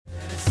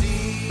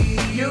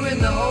You're in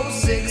the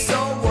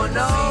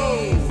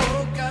 06010.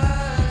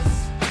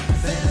 Focus.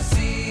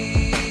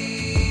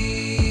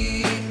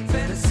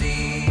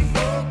 Fantasy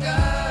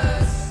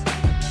Focus.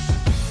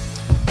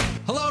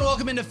 Hello and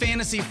welcome into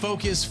Fantasy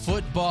Focus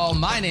Football.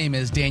 My name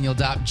is Daniel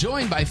Dopp,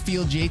 joined by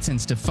Field Yates and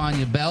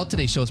Stefania Bell.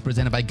 Today's show is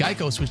presented by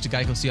Geico. Switch to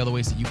Geico, see all the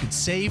ways that you could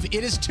save.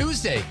 It is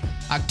Tuesday,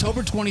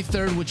 October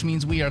 23rd, which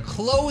means we are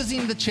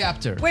closing the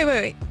chapter.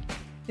 Wait.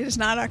 It is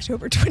not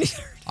October 23rd.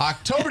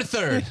 October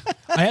 3rd.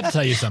 I have to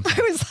tell you something.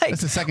 I was like,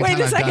 That's the second wait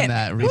time a I've second. done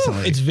that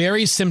recently. It's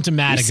very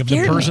symptomatic You of the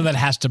scared person me. that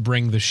has to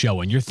bring the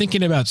show. And you're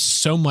thinking about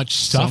so much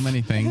stuff. So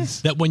many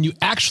things. That when you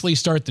actually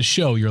start the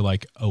show, you're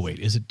like, oh, wait,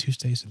 is it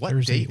Tuesday? Is it What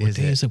Thursday? date What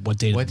day is it? What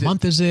day of the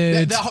month is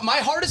it? My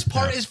hardest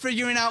part is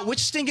figuring out which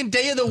stinking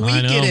day of the week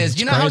I know, it is. it's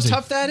You know crazy. how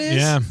tough that is?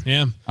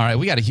 Yeah. All right,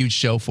 we got a huge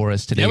show for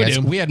us today, Yeah, we guys.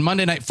 do. We had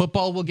Monday Night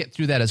Football. We'll get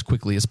through that as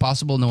quickly as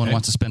possible. No one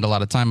wants to spend a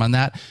lot of time on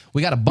that.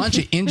 We got a bunch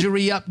of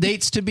injury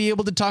updates to be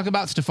able to talk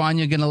about.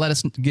 Stefania going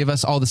to give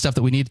us all the stuff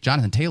that we need.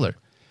 Jonathan Taylor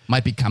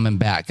might be coming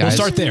back, guys. We'll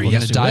start there. We're going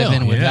Yes, to we dive will.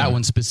 in with Yeah. that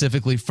one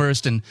specifically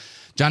first. And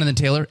Jonathan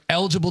Taylor,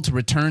 eligible to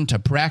return to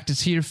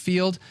practice here,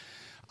 Field.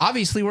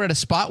 Obviously, we're at a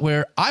spot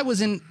where I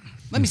was in.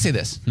 Let me say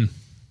this.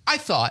 I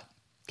thought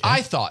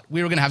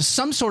we were going to have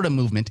some sort of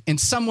movement in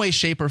some way,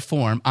 shape, or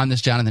form on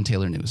this Jonathan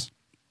Taylor news.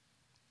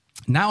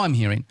 Now I'm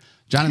hearing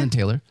Jonathan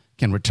Taylor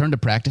can return to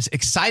practice,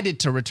 excited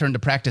to return to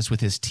practice with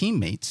his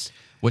teammates,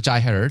 which I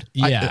heard.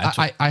 Yeah.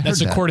 I heard that's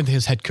that. according to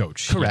his head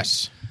coach. Correct.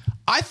 Yes.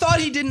 I thought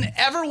he didn't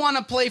ever want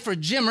to play for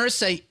Jim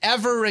Irsay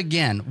ever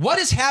again. What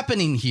is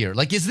happening here?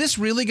 Like, is this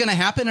really going to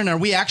happen? And are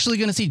we actually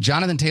going to see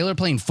Jonathan Taylor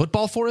playing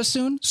football for us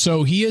soon?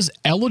 So he is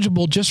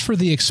eligible, just for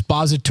the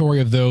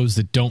expository of those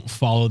that don't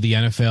follow the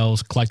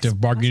NFL's collective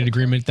bargaining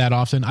agreement that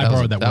often. I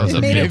borrowed that that word. was a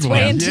It made big its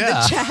way one. into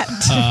Yeah.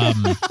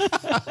 the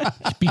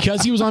chat.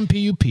 Because he was on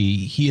PUP,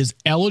 he is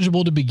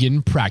eligible to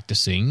begin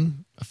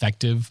practicing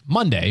effective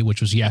Monday, which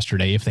was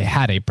yesterday. If they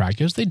had a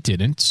practice, they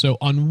didn't. So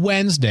on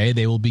Wednesday,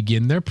 they will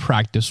begin their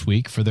practice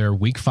week for their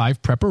week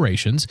 5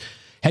 preparations.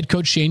 Head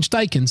coach Shane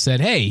Steichen said,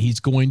 hey, he's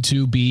going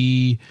to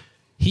be...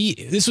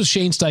 This was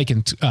Shane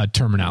Steichen's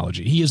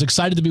terminology. He is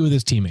excited to be with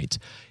his teammates.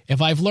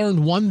 If I've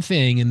learned one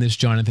thing in this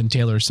Jonathan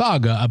Taylor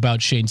saga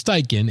about Shane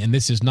Steichen, and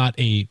this is not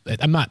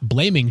I'm not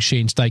blaming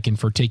Shane Steichen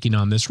for taking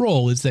on this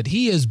role, is that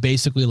he is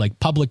basically like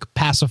public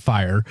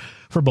pacifier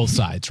for both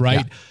sides,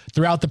 right? Yeah.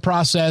 Throughout the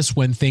process,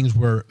 when things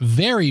were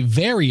very,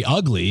 very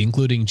ugly,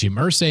 including Jim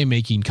Irsay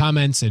making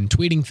comments and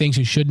tweeting things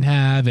he shouldn't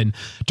have, and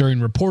during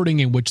reporting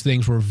in which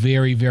things were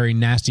very, very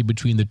nasty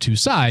between the two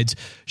sides,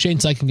 Shane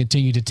Steichen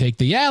continued to take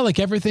like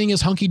everything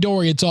is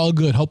hunky-dory, it's all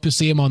good. Hope to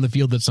see him on the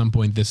field at some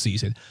point this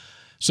season.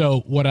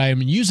 So what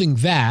I'm using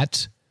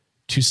that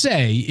to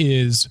say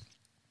is,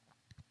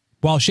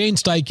 while Shane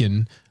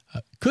Steichen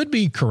could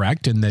be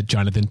correct in that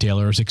Jonathan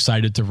Taylor is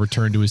excited to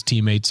return to his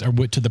teammates or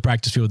to the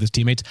practice field with his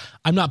teammates,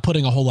 I'm not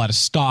putting a whole lot of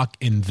stock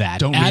in that.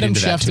 Don't read Adam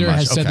into that too Schefter much.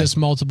 has said Okay. this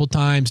multiple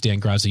times. Dan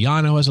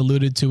Graziano has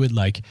alluded to it.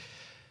 Like,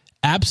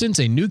 absence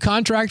a new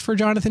contract for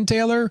Jonathan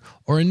Taylor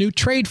or a new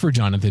trade for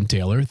Jonathan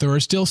Taylor, there are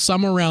still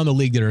some around the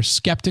league that are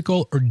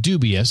skeptical or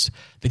dubious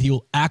that he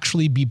will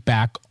actually be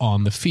back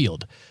on the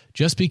field.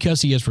 Just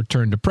because he has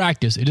returned to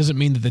practice, it doesn't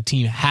mean that the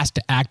team has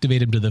to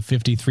activate him to the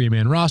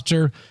 53-man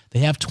roster. They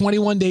have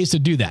 21 days to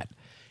do that.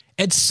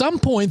 At some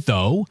point,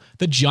 though,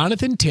 the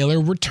Jonathan Taylor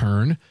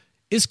return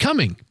is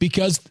coming,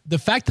 because the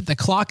fact that the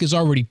clock is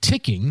already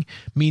ticking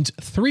means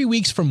 3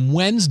 weeks from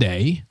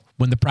Wednesday,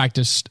 when the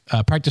practice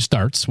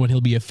starts, when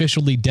he'll be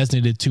officially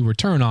designated to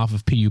return off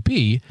of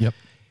PUP, Yep.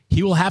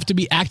 he will have to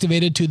be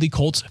activated to the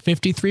Colts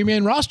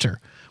 53-man roster,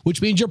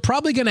 which means you're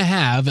probably going to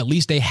have at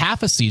least a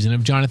half a season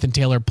of Jonathan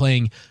Taylor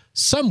playing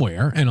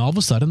somewhere, and all of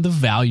a sudden the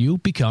value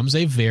becomes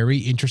a very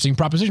interesting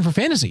proposition for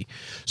fantasy.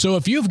 So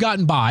if you've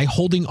gotten by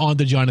holding on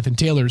to Jonathan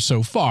Taylor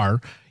so far,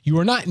 you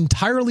are not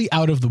entirely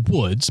out of the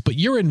woods, but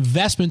your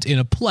investment in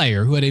a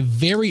player who had a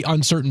very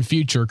uncertain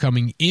future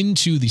coming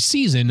into the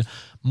season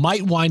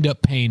might wind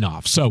up paying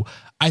off. So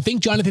I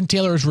think Jonathan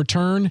Taylor's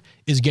return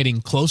is getting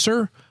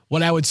closer.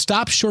 What I would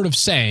stop short of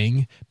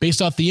saying,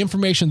 based off the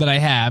information that I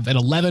have at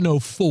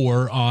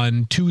 11:04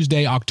 on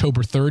Tuesday,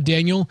 October 3rd,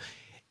 Daniel,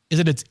 is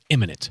that it's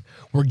imminent.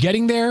 We're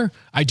getting there.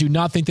 I do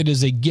not think that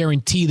is a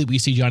guarantee that we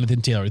see Jonathan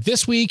Taylor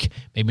this week,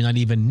 maybe not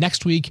even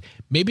next week,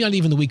 maybe not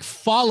even the week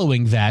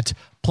following that,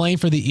 playing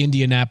for the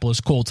Indianapolis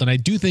Colts. And I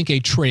do think a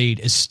trade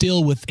is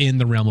still within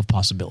the realm of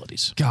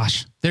possibilities.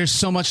 Gosh, there's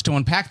so much to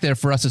unpack there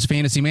for us as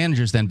fantasy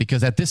managers then,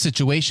 because at this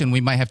situation, we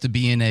might have to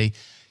be in a,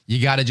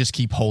 you got to just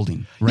keep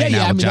holding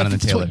now with Jonathan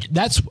Taylor.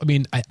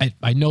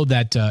 I know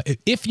that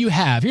if you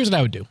have, here's what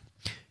I would do.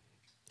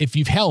 If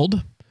you've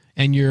held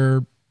and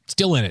you're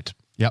still in it,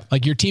 Yep.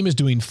 like your team is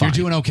doing fine.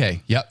 You're doing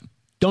okay. Yep.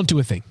 Don't do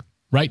a thing,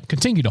 right?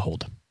 Continue to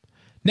hold.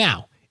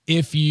 Now,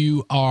 if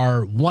you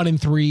are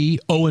 1-3,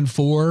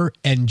 0-4,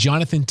 and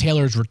Jonathan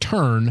Taylor's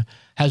return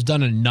has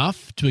done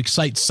enough to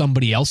excite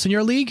somebody else in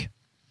your league,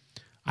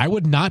 I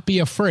would not be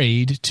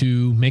afraid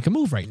to make a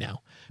move right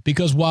now.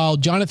 Because while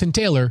Jonathan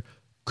Taylor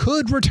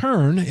could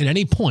return at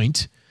any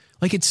point,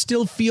 like, it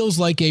still feels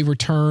like a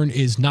return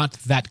is not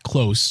that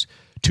close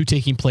to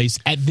taking place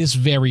at this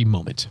very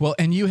moment. Well,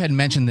 and you had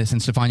mentioned this, and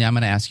Stefania, I'm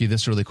going to ask you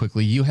this really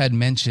quickly. You had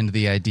mentioned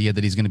the idea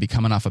that he's going to be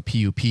coming off a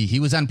PUP. He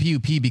was on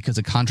PUP because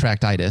of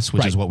contractitis,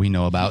 which is what we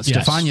know about.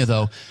 Yes. Stefania,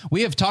 though,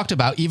 we have talked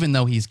about, even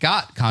though he's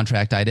got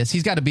contractitis,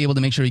 he's got to be able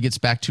to make sure he gets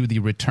back to the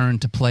return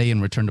to play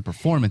and return to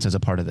performance as a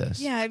part of this.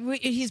 Yeah,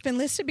 he's been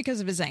listed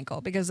because of his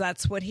ankle, because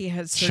that's what he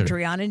had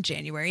surgery on in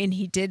January. And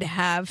he did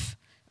have,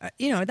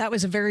 that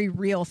was a very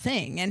real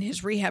thing. And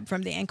his rehab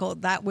from the ankle,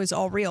 that was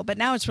all real. But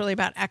now it's really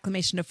about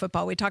acclimation to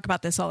football. We talk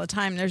about this all the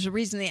time. There's a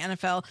reason the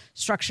NFL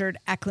structured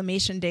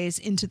acclimation days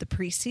into the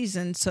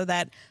preseason so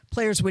that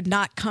players would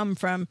not come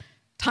from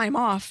time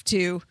off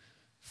to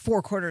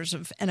 4 quarters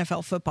of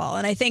NFL football.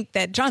 And I think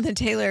that Jonathan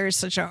Taylor is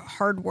such a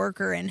hard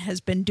worker and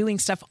has been doing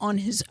stuff on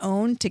his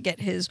own to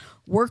get his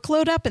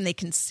workload up, and they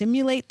can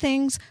simulate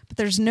things, but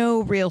there's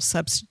no real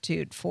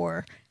substitute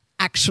for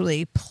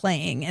actually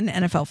playing an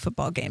NFL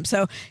football game.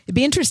 So it'd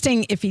be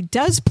interesting if he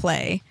does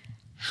play,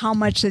 how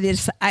much it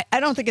is. I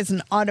don't think it's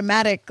an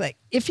automatic, like,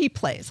 if he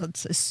plays,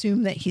 let's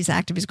assume that he's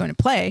active, he's going to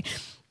play,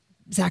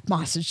 Zach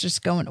Moss is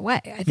just going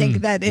away. I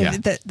think that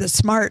the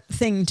smart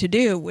thing to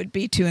do would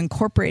be to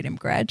incorporate him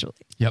gradually.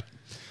 Yep.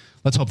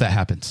 Let's hope that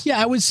happens.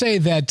 Yeah, I would say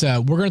that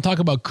we're going to talk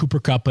about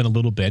Cooper Kupp in a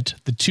little bit.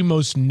 The two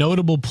most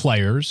notable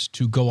players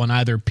to go on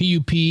either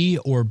PUP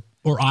or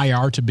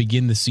IR to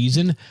begin the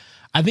season.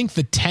 I think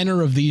the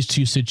tenor of these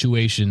two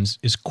situations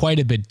is quite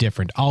a bit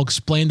different. I'll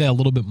explain that a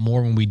little bit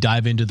more when we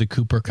dive into the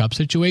Cooper Kupp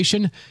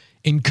situation.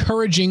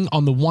 Encouraging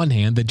on the one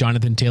hand that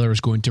Jonathan Taylor is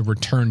going to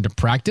return to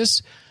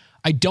practice.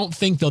 I don't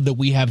think, though, that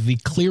we have the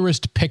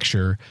clearest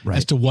picture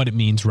as to what it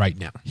means right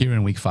now. Here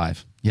in week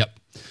 5. Yep.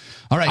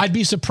 All right. I'd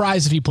be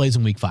surprised if he plays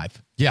in week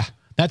 5. Yeah.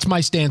 That's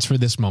my stance for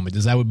this moment,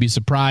 is I would be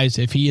surprised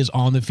if he is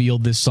on the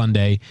field this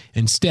Sunday.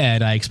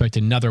 Instead, I expect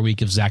another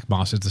week of Zach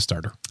Moss as the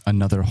starter.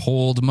 Another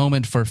hold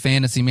moment for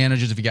fantasy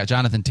managers. If you got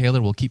Jonathan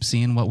Taylor, we'll keep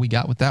seeing what we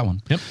got with that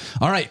one. Yep.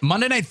 All right,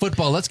 Monday Night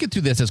Football. Let's get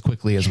through this as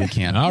quickly as we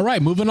can. All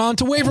right, moving on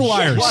to waiver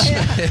wires.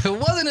 It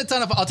wasn't a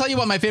ton of. I'll tell you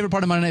what my favorite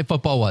part of Monday Night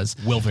Football was.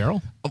 Will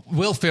Ferrell.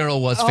 Will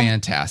Ferrell was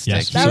fantastic.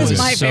 Yes, That was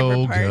my so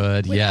favorite part,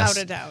 good. without Yes,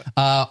 a doubt.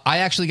 I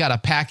actually got a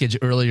package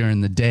earlier in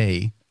the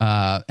day,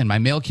 and my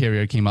mail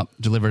carrier came up,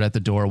 delivered at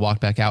the door,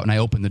 walked back out, and I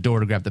opened the door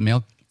to grab the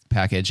mail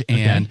package,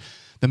 and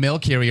the mail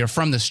carrier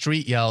from the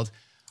street yelled,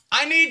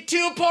 "I need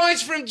 2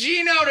 points from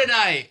Gino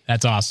tonight."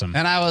 That's awesome.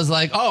 And I was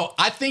like, "Oh,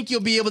 I think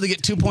you'll be able to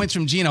get 2 points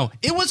from Gino."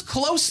 It was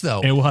close,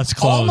 though. It was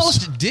close.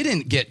 Almost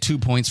didn't get 2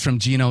 points from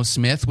Geno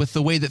Smith with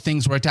the way that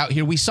things worked out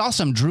here. We saw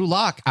some Drew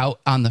Lock out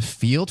on the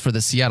field for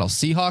the Seattle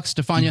Seahawks,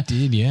 Stefania.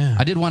 He did, yeah.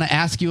 I did want to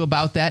ask you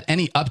about that.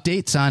 Any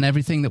updates on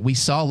everything that we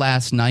saw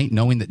last night,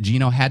 knowing that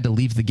Geno had to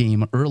leave the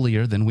game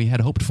earlier than we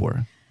had hoped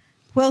for?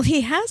 Well,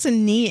 he has a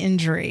knee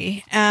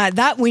injury.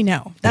 That we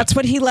know. That's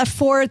what he left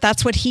for.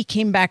 That's what he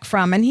came back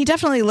from. And he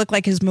definitely looked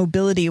like his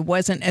mobility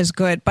wasn't as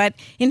good. But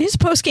in his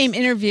post-game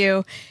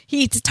interview,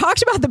 he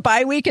talked about the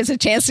bye week as a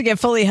chance to get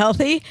fully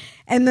healthy.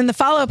 And then the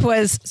follow-up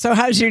was, "So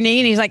how's your knee?"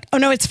 And he's like, "Oh,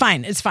 no, it's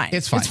fine. It's fine.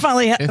 It's fine. It's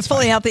fully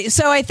fine. healthy."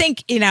 So I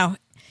think,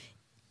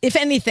 if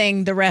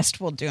anything, the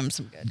rest will do him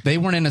some good. They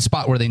weren't in a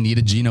spot where they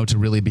needed Geno to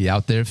really be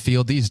out there.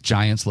 Field. These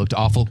Giants looked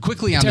awful.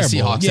 Quickly on Terrible. the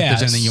Seahawks, if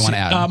there's anything you want to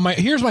add.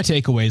 Here's my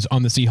takeaways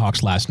on the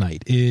Seahawks last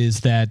night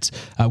is that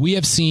we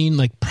have seen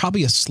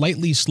probably a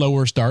slightly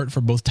slower start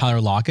for both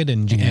Tyler Lockett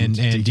and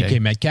DK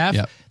Metcalf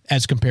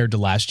as compared to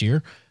last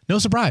year. No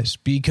surprise,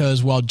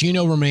 because while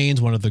Geno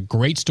remains one of the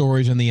great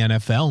stories in the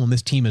NFL, and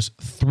this team is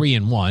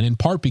 3-1, in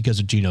part because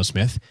of Geno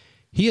Smith,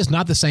 he is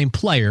not the same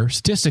player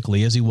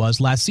statistically as he was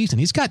last season.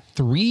 He's got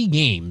 3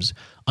 games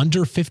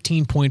under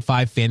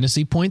 15.5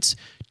 fantasy points,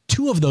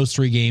 2 of those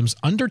 3 games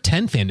under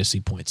 10 fantasy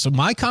points. So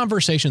my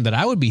conversation that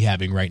I would be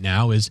having right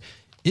now is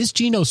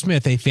Geno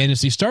Smith a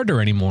fantasy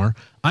starter anymore?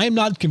 I am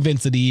not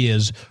convinced that he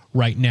is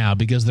right now,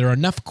 because there are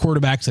enough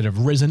quarterbacks that have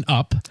risen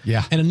up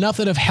and enough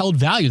that have held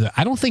value that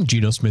I don't think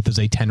Geno Smith is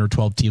a 10 or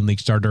 12 team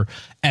league starter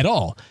at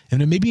all.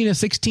 And maybe in a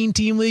 16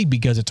 team league,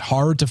 because it's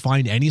hard to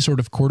find any sort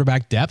of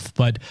quarterback depth.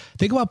 But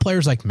think about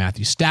players like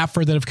Matthew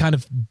Stafford that have kind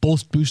of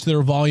both boosted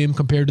their volume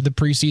compared to the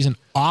preseason.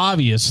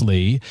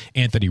 Obviously,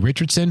 Anthony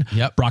Richardson,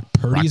 Brock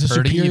Purdy is a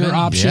superior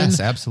option. Yes,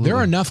 absolutely. There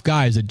are enough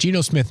guys that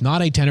Geno Smith,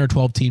 not a 10 or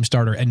 12 team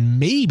starter, and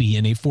maybe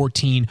in a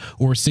 14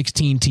 or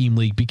 16 team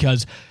league,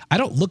 because I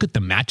don't look at the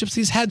matchups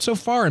he's had so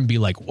far and be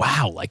like,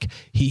 wow,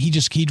 he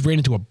ran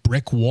into a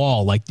brick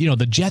wall.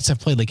 The Jets have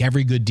played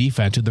every good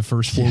defense in the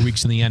first 4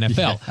 weeks in the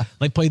NFL.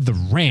 They played the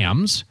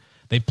Rams.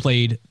 They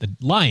played the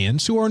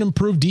Lions, who are an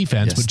improved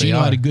defense, but Geno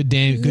had a good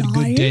day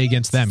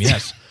against them.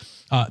 Yes.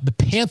 The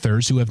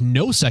Panthers, who have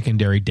no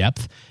secondary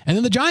depth, and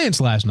then the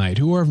Giants last night,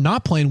 who are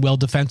not playing well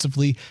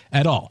defensively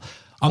at all.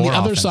 On the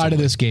other side of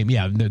this game,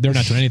 they're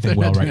not doing anything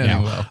well right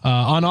now.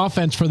 On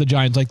offense for the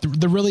Giants,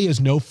 there really is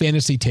no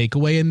fantasy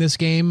takeaway in this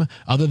game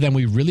other than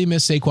we really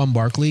miss Saquon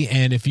Barkley.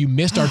 And if you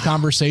missed our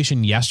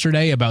conversation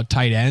yesterday about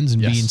tight ends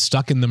and being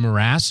stuck in the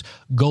morass,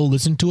 go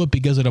listen to it,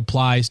 because it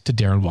applies to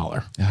Darren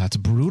Waller. Yeah, it's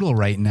brutal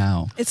right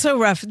now. It's so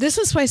rough. This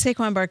is why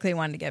Saquon Barkley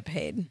wanted to get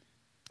paid.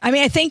 I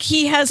mean, I think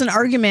he has an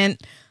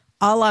argument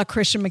a la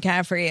Christian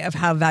McCaffrey of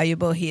how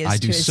valuable he is I to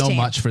do his so team.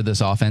 much for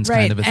this offense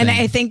Right. kind of a And thing.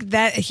 I think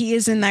that he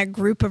is in that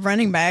group of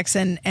running backs.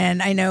 And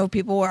I know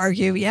people will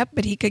argue, yep,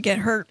 but he could get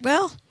hurt.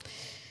 Well,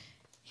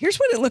 here's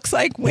what it looks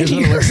like when Here's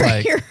what it looks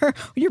like.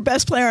 your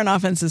best player on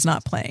offense is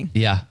not playing.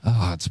 Yeah.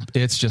 Oh,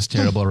 it's just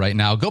terrible right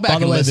now. Go back By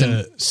the and way, listen.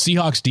 the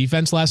Seahawks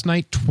defense last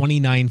night,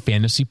 29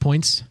 fantasy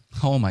points.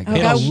 Oh my Oh, They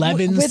god. had God.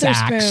 11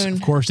 sacks. Witherspoon.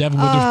 Of course, Evan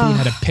Witherspoon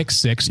had a pick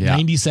six, Yeah.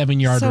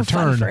 97-yard So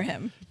fun return. for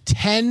him.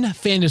 10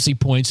 fantasy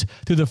points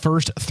through the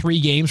first 3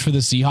 games for the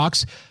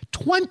Seahawks.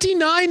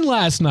 29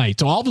 last night.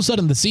 So all of a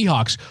sudden, the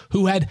Seahawks,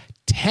 who had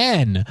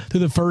 10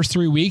 through the first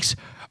 3 weeks,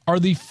 are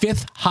the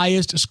 5th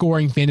highest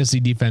scoring fantasy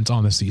defense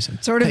on the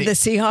season. Sort of Hey. the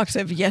Seahawks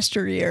of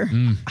yesteryear.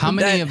 How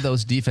many of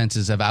those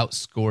defenses have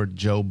outscored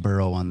Joe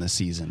Burrow on the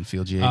season,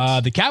 Field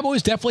Yates? The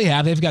Cowboys definitely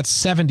have. They've got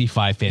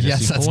 75 fantasy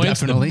Yes, that's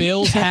points. definitely. The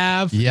Bills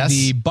have. Yes.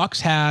 The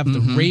Bucks have. The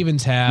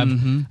Ravens have.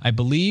 I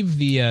believe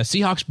the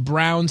Seahawks,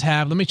 Browns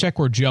have. Let me check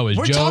where Joe is.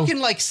 We're Joe, talking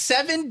like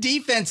 7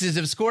 defenses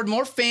have scored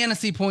more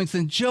fantasy points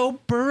than Joe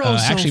Burrow.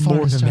 so actually far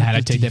more to than start that. I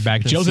the take that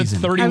back. the Joe's at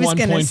season. I was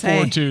gonna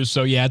 31.42,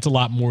 so yeah, it's a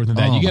lot more than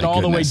that. Oh, You get my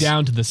all the way goodness.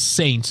 down to the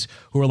Saints,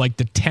 who are like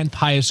the 10th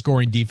highest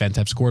scoring defense,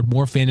 have scored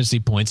more fantasy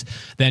points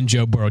than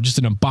Joe Burrow. Just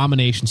an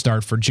abomination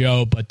start for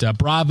Joe, but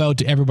bravo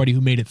to everybody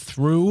who made it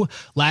through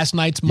last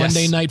night's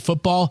Monday Night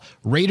Football.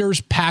 Raiders,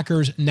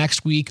 Packers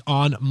next week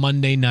on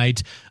Monday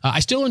night. I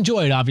still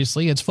enjoy it,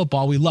 obviously. It's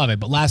football. We love it.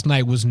 But last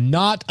night was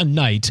not a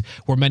night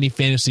where many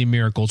fantasy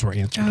miracles were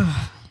answered.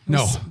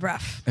 No.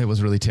 Rough. It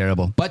was really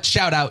terrible. But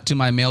shout out to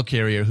my mail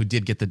carrier who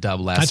did get the dub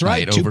last That's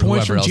right. night 2 over points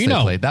whoever from else Gino.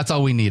 they played. That's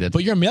all we needed.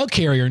 But your mail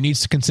carrier needs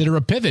to consider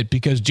a pivot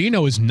because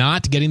Gino is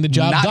not getting the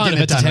job Not done getting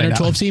if it it's a done 10 right or now.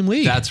 12 team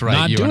league. That's right.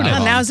 Not You doing and I it. both.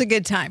 Well, now's a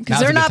good time because Now's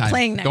they're a good not time.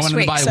 playing next Going into the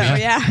week. bye So,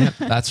 week. yeah.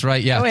 That's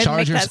right. Yeah. Go ahead and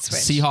make Chargers, that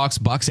switch.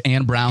 Seahawks, Bucks,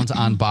 and Browns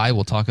on bye.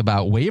 We'll talk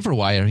about waiver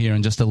wire here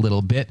in just a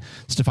little bit.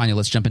 Stefania,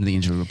 let's jump into the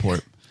injury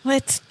report.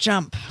 Let's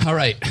jump. All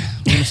right.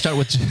 We're going to start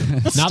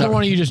with... Not the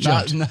one you just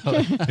jumped. No.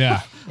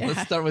 Yeah.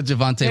 Let's start with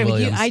Javonte Yeah,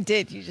 Williams. I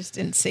did. You just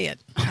didn't see it.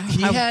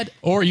 He had...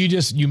 Or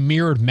you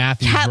mirrored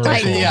Matthew's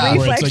Cat-like vertical, Yeah. where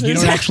it's like you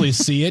reflexes. don't actually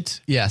see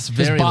it. Yes,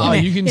 His very body,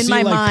 low. you can In see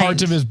my like mind.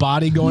 parts of his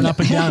body going up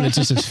and down. It's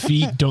just his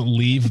feet don't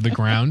leave the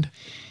ground.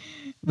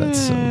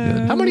 That's so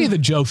good. How many of the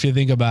jokes do you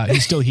think about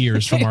he still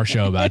hears from our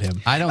show about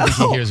him? I don't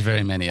think he hears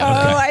very many of Oh,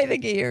 them. I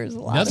think he hears a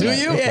lot. Does of he? it.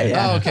 Do you? Yeah,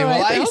 yeah. Oh, okay.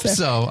 Well, I think hope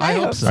so. I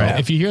hope so. All right,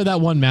 if you hear that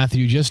one,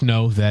 Matthew, just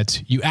know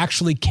that you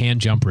actually can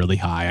jump really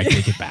high. I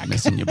take it back.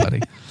 Missing you,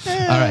 buddy. All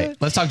right,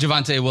 let's talk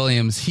Javonte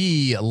Williams.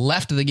 He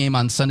left the game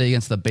on Sunday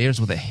against the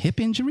Bears with a hip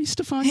injury,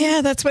 Stefan.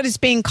 Yeah, that's what it's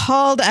being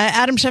called.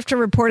 Adam Schefter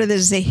reported that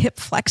it's a hip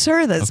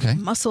flexor. That's Okay.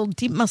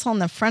 deep muscle in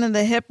the front of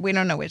the hip. We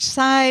don't know which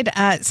side.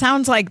 It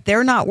sounds like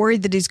they're not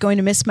worried that he's going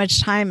to miss much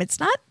time. It's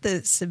not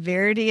the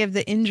severity of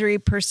the injury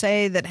per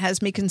se that has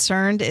me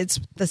concerned. It's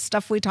the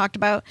stuff we talked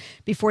about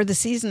before the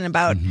season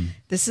about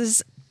this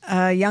is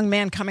a young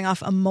man coming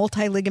off a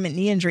multi-ligament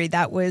knee injury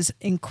that was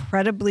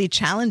incredibly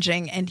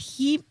challenging, and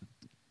he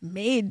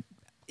made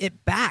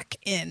it back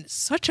in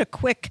such a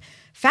quick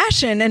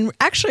fashion and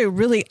actually a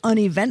really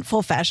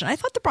uneventful fashion. I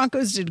thought the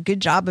Broncos did a good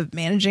job of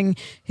managing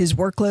his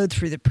workload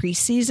through the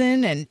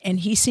preseason, and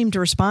he seemed to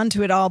respond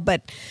to it all.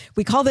 But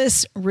we call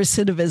this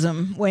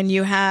recidivism when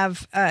you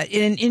have an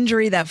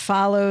injury that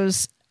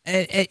follows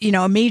a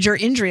major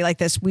injury like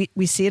this.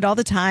 We see it all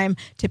the time.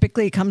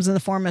 Typically it comes in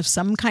the form of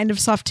some kind of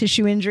soft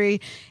tissue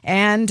injury.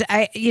 And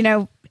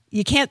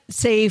you can't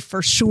say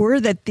for sure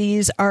that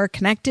these are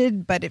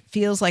connected, but it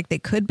feels like they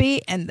could be.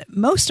 And the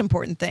most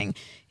important thing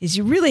is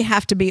you really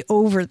have to be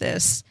over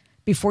this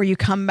before you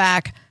come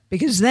back,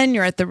 because then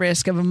you're at the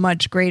risk of a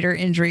much greater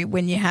injury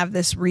when you have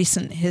this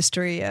recent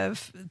history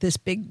of this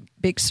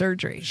big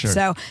surgery. Sure.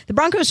 So the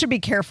Broncos should be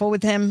careful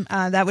with him.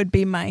 That would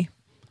be my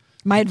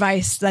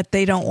advice that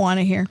they don't want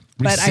to hear.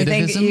 But I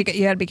think you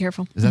got to be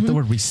careful. Is that the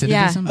word recidivism?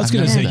 Yeah. I was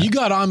going to say, you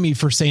got on me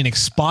for saying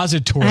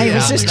expository. I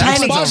was just trying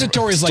to-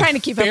 expository is just trying to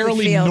like keep up with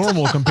fairly field.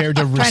 normal compared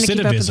to Trying to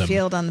keep up with the recidivism.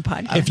 field on the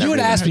podcast. If you had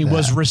asked me,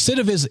 is Can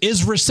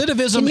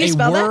recidivism you a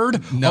spell that?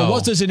 word No. or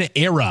was this an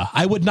era?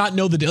 I would not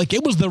know like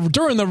it was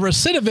during the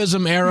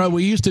recidivism era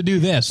we used to do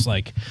this.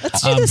 Like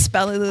Let's do the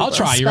spelling. I'll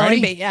try. You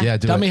spelling ready? bee, Yeah. Yeah,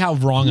 do Tell it. me how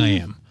wrong I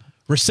am.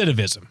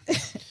 Recidivism.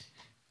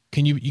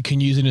 Can you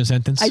use it in a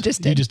sentence? I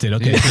just did. You just did.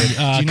 Okay. Do you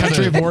know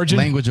Country the of origin.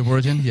 Language of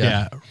origin?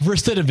 Yeah.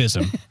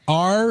 Recidivism.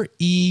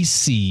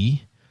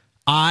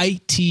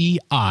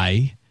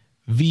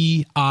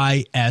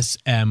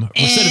 RECIDIVISM.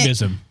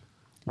 Recidivism.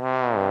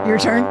 Your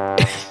turn.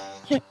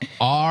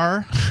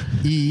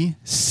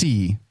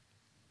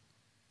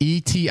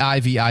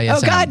 RECETIVISM.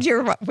 Oh God,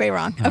 you're way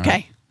wrong.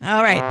 Okay.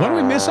 All right. What did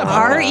we miss up?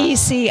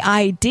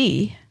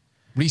 RECID.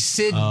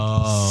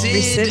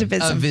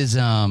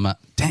 Recidivism.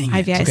 Dang it.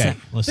 IVISM. Okay.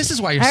 Listen. This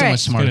is why you're All so right. much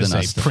smarter I was than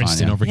gonna us, say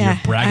Princeton Stefania. over Yeah,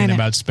 here I bragging know.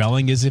 about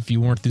spelling as if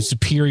you weren't the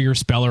superior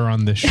speller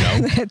on this show.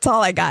 That's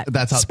all I got.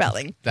 That's how-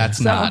 spelling. that's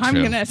so not I'm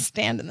true. gonna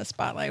stand in the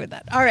spotlight with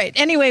that. All right.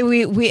 Anyway,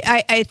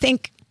 I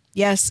think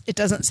yes, it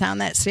doesn't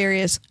sound that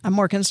serious. I'm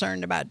more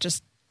concerned about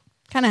just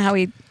kind of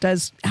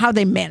how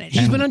they manage.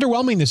 He's been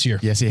underwhelming this year.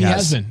 Yes, he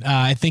has has. been.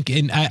 I think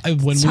when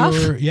Tough.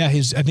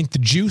 I think the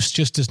juice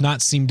just does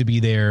not seem to be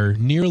there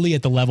nearly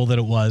at the level that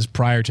it was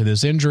prior to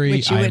this injury.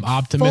 Which you I am would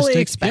optimistic.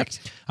 fully expect.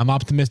 Yep. I'm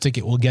optimistic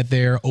it will get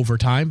there over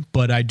time,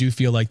 but I do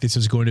feel like this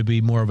is going to be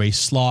more of a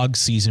slog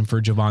season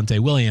for Javonte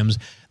Williams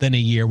than a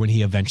year when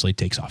he eventually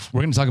takes off.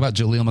 We're going to talk about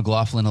Jaleel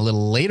McLaughlin a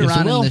little later Yes, we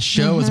on in will. the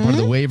show as part of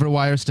the waiver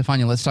wire.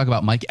 Stefania, let's talk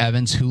about Mike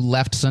Evans, who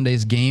left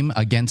Sunday's game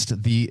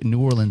against the New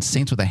Orleans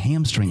Saints with a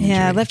hamstring injury.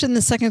 Yeah, left in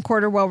the second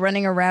quarter while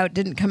running a route,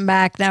 didn't come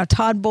back. Now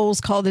Todd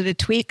Bowles called it a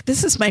tweak.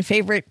 This is my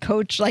favorite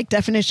coach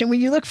definition. When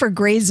you look for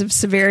grades of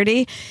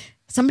severity,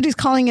 somebody's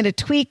calling it a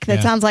tweak.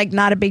 That sounds like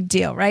not a big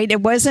deal, right?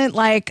 It wasn't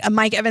like a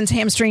Mike Evans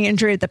hamstring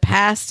injury at the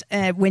past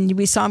when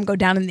we saw him go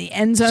down in the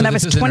end zone. So that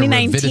this was isn't a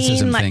 2019.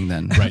 recidivism thing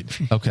then.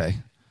 Right. Okay.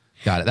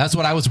 Got it. That's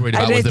what I was worried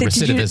about with the did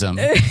you- recidivism.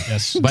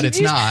 Yes. But it's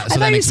not. So I that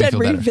thought makes you me said feel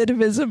better.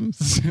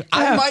 revidivism.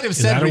 I might have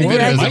said that a word?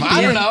 recidivism. It might I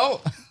be. don't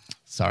know.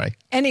 Sorry.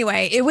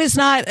 Anyway, it was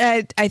not,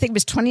 I think it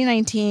was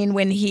 2019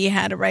 when he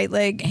had a right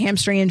leg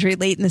hamstring injury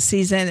late in the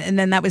season, and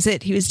then that was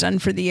it. He was done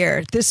for the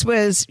year. This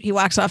was, he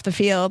walks off the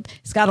field,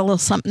 he's got a little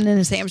something in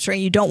his hamstring.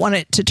 You don't want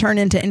it to turn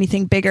into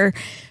anything bigger.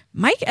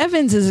 Mike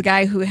Evans is a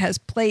guy who has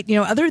played,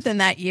 other than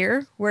that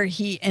year where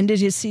he ended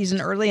his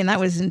season early, and that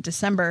was in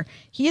December,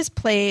 he has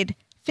played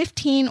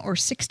 15 or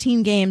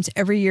 16 games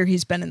every year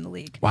he's been in the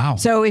league. Wow.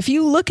 So if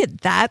you look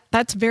at that,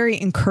 that's very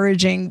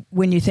encouraging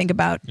when you think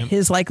about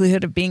his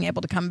likelihood of being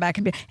able to come back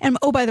and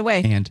oh, by the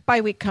way, And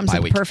bye week comes bye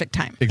at week. the perfect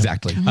time.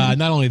 Exactly.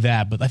 Not only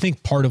that, but I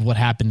think part of what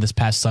happened this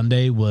past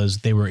Sunday was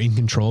they were in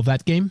control of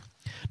that game.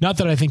 Not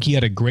that I think he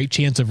had a great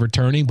chance of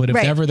returning, but if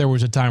Right. ever there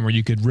was a time where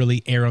you could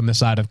really err on the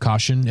side of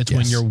caution, it's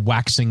when Yes. you're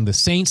waxing the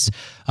Saints.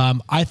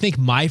 I think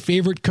my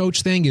favorite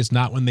coach thing is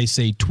not when they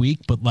say tweak,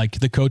 but like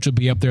the coach will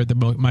be up there at the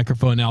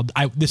microphone. Now,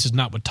 this is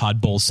not what Todd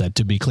Bowles said,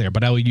 to be clear,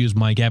 but I will use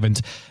Mike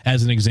Evans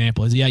as an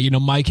example.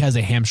 Mike has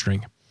a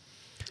hamstring.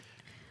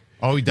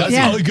 Oh, he does.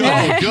 Yeah. Oh, good.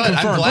 Yeah. Oh, good. I'm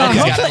Confirmed. glad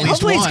he's got at least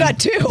Hopefully one. he's got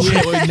two.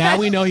 Yeah, well, now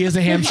we know he has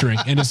a hamstring,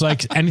 and it's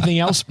like anything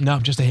else? No,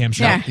 just a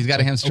hamstring. Yeah. He's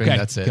got a hamstring. Okay,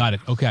 That's it. got it.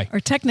 Okay, Or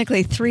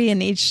technically 3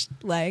 in each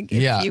leg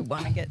if Yeah. you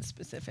want to get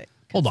specific.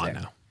 hold on There-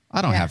 now.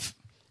 I don't Yeah. have.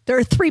 There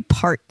are 3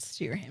 parts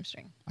to your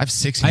hamstring. I have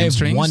 6 I have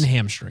hamstrings. one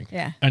hamstring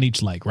Yeah. on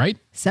each leg, right?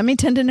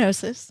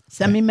 Semitendinosus,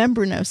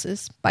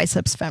 semimembranosus,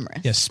 biceps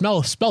femoris. Yeah,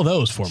 spell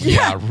those for me.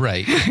 Yeah,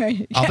 right.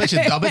 I'll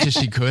bet you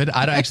she could.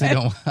 I actually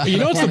don't. You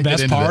know what's the wanna get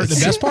best into part? this.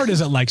 The best part is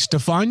that like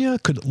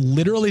Stefania could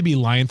literally be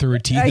lying through her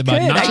teeth I about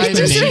could. not I just could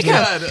the just names. make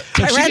up Good.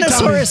 But she could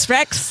tell me- Tyrannosaurus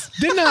rex,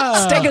 Didn't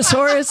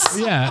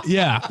Stegosaurus.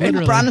 Yeah, And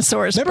literally.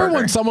 Brontosaurus Remember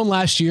when burger. someone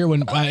last year, when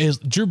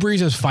Drew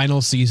Brees'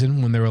 final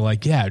season, when they were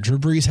like, "Yeah, Drew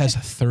Brees has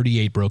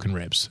 38 broken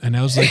ribs," and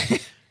I was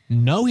like,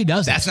 "No, he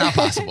doesn't. That's not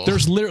possible.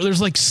 There's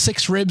like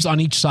 6 ribs on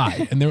each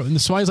side," and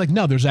so I was like,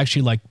 "No, there's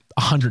actually like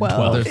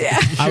 112." Yeah.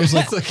 I was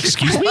like,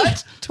 "Excuse me."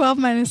 12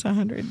 minus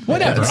 100.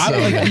 Whatever.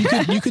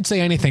 That's so You could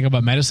say anything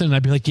about medicine, and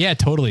I'd be like, "Yeah,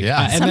 totally."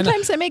 Yeah. And then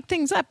Sometimes I make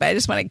things up. I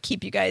just want to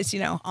keep you guys,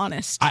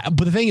 honest. but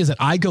the thing is that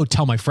I go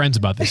tell my friends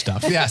about this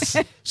stuff. Yes.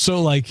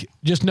 So like,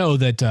 just know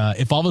that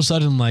if all of a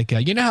sudden like,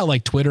 you know how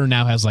like Twitter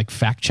now has like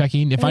fact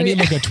checking. If I need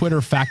like a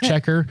Twitter fact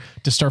checker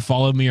to start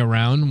following me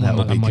around, That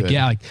when would I'm be like,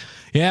 good.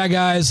 yeah,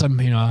 guys,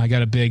 I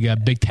got a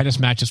big tennis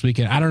match this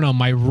weekend. I don't know,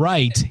 my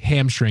right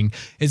hamstring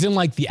is in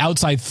like the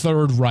outside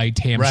third right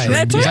hamstring.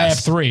 Right. Because I Yes.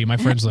 have 3. My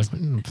friend's like,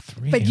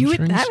 3 But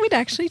hamstrings? that would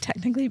actually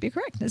technically be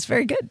correct. That's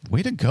very good.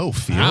 Way to go,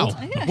 Field.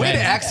 Wow. Way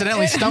to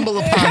accidentally stumble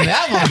upon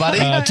that one,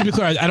 buddy. To be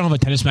clear, I don't have a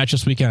tennis match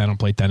this weekend. I don't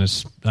play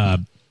tennis.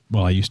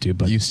 Well, I used to,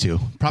 but Used to.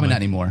 Probably not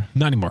anymore.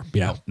 not anymore.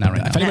 Yeah, Not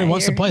right If now. anyone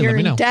wants to play, let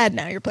me know. Dad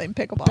now. You're playing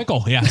pickleball.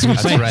 Pickle, yeah, that's what I'm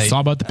That's saying. right. It's all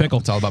about the pickle.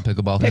 It's all about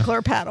pickleball. Pickle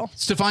or paddle.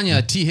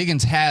 Stefania, T.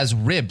 Higgins has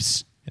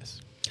ribs.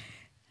 Yes.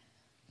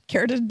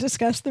 Care to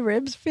discuss the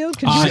ribs, Field?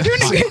 Because you're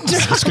doing a good I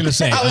job. was going to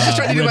say. I was just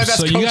trying to do my ribs. best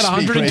So you coach got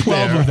speak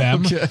 112 right of there.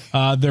 them.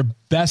 Okay. They're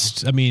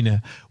best.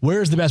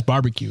 where's the best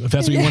barbecue? If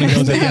that's what you want to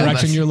go, the Yeah, direction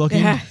that's- you're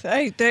looking. Yeah,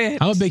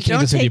 I'm a big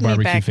Kansas City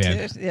barbecue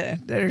fan. Yeah,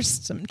 there's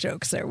some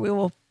jokes there. We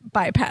will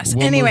bypass.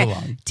 We'll anyway, move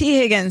along. T.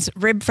 Higgins,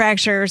 rib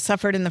fracture,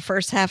 suffered in the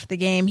first half of the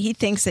game. He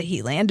thinks that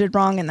he landed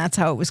wrong, and that's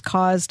how it was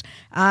caused.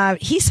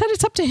 He said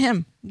it's up to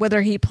him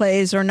whether he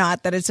plays or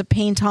not, that it's a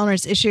pain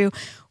tolerance issue.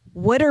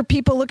 What are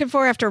people looking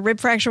for after a rib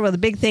fracture? Well, the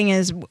big thing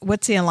is,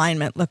 what's the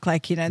alignment look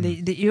like? You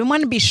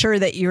want to be sure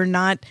that you're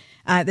not,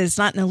 that it's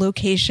not in a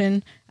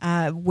location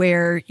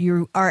where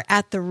you are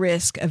at the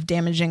risk of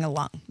damaging a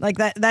lung. Like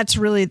that's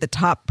really the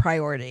top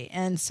priority.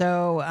 And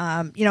so,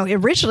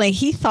 originally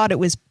he thought it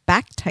was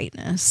back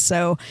tightness.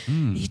 So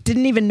he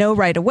didn't even know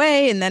right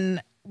away. And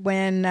then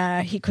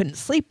when he couldn't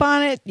sleep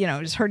on it,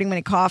 it was hurting when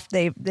he coughed.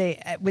 They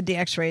with the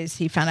x-rays,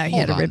 he found out he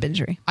had a Hold rib on.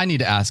 injury. I need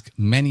to ask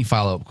many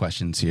follow-up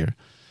questions here.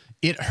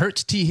 It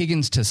hurts T.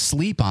 Higgins to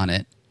sleep on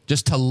it,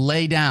 just to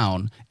lay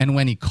down, and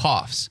when he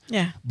coughs.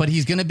 Yeah. But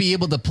he's going to be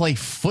able to play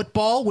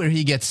football where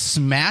he gets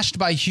smashed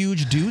by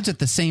huge dudes at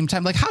the same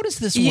time. Like, how does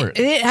this work?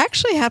 It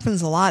actually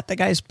happens a lot. The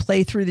guys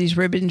play through these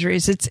rib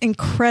injuries. It's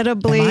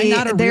incredibly. Am I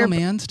not a they're- real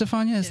man,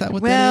 Stefania? Is that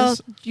what Well,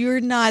 that is?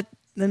 you're not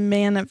the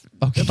man of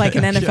like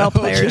an NFL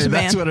player's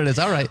man. That's what it is.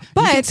 All right.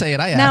 But you can say it.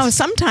 I asked. now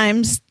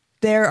sometimes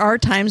there are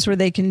times where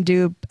they can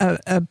do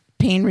a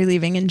pain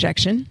relieving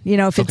injection. You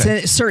know, if it's in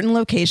a certain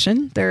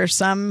location, there are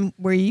some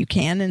where you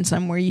can and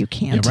some where you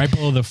can't. Yeah, right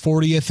below the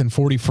 40th and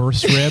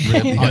 41st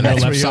rib on the that's where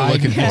left you're side.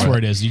 looking That's for where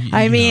it. it is.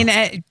 I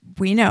mean,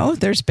 we know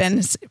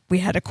we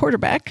had a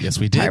quarterback. Yes,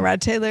 we did.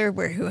 Tyrod Taylor,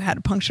 who had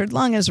a punctured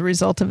lung as a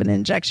result of an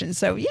injection.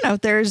 So, you know,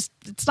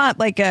 it's not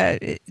like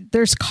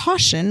there's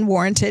caution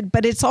warranted,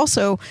 but it's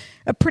also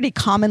a pretty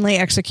commonly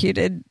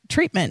executed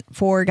treatment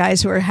for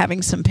guys who are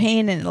having some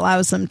pain, and it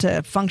allows them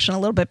to function a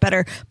little bit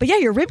better. But yeah,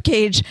 your rib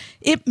cage,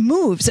 it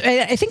moves.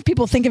 I think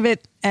people think of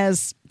it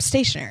as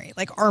stationary,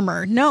 like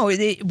armor. No,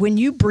 when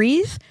you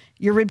breathe,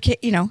 your rib cage,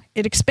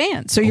 it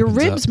expands. So your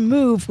ribs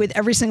move with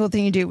every single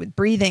thing you do, with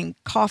breathing,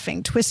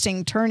 coughing,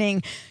 twisting,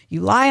 turning. You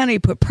lie on it, you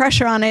put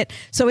pressure on it.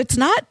 So it's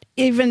not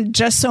even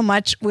just so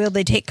much will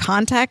they take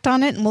contact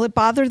on it and will it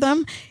bother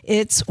them?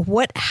 It's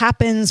what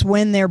happens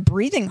when they're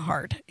breathing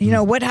hard.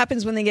 What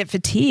happens when they get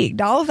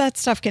fatigued? All of that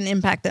stuff can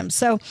impact them.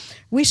 So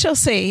we shall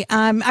see.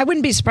 I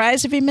wouldn't be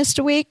surprised if he missed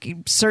a week.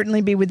 He'd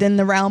certainly be within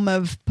the realm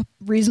of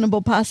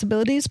reasonable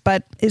possibilities,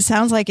 but it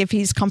sounds like if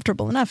he's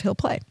comfortable enough, he'll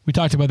play. We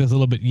talked about this a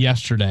little bit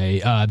yesterday.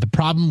 The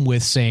problem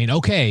with saying,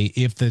 okay,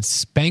 if the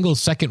Bengals'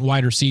 second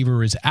wide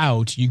receiver is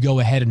out, you go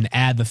ahead and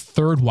add the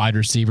third wide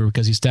receiver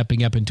because he's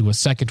stepping up into a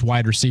second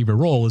wide receiver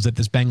role, is that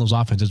this Bengals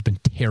offense has been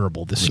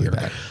terrible this year.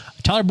 Bad.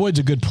 Tyler Boyd's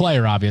a good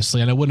player,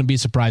 obviously, and I wouldn't be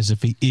surprised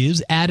if he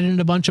is added in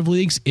a bunch of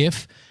leagues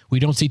if we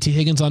don't see T.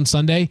 Higgins on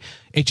Sunday.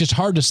 It's just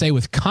hard to say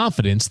with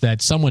confidence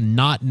that someone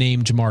not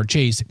named Jamar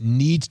Chase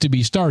needs to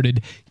be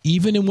started,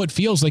 even in what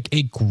feels like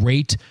a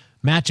great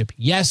matchup.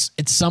 Yes,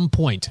 at some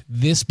point,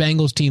 this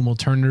Bengals team will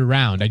turn it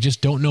around. I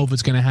just don't know if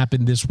it's going to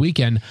happen this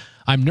weekend.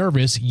 I'm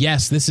nervous.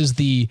 Yes, this is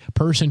the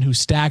person who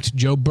stacked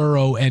Joe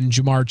Burrow and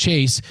Jamar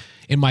Chase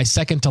in my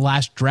second to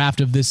last draft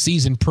of this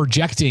season,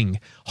 projecting,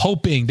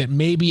 hoping that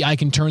maybe I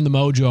can turn the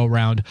mojo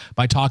around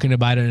by talking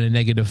about it in a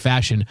negative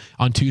fashion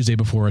on Tuesday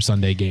before a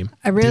Sunday game.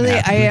 I'm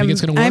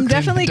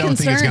definitely concerned.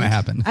 Think it's going to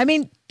happen. I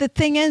mean, the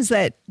thing is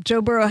that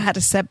Joe Burrow had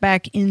a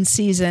setback in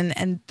season,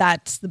 and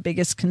that's the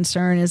biggest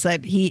concern, is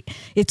that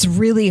it's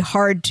really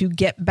hard to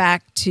get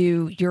back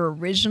to your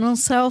original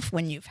self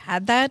when you've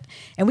had that.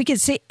 And we can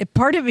see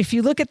part of, if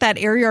you look at that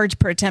air yards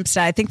per attempt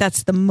stat, I think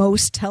that's the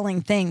most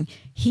telling thing.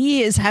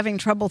 He is having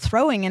trouble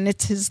throwing, and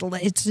it's his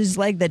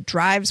leg that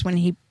drives when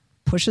he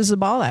pushes the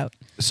ball out.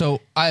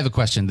 So I have a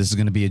question. This is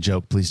going to be a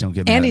joke. Please don't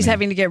get mad. And he's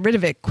having to get rid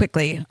of it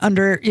quickly.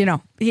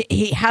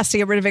 He has to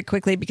get rid of it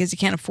quickly because he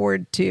can't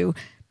afford to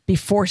be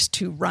forced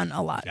to run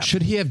a lot.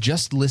 Should he have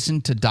just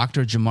listened to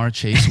Dr. Jamar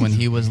Chase when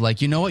he was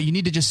like, you know what, you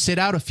need to just sit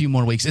out a few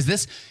more weeks? Is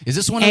this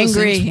one of those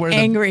things where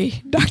angry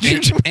Dr.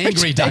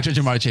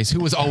 Jamar Chase,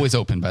 who was always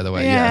open, by the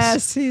way.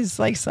 Yes, he's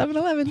like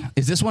 7-Eleven.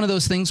 Is this one of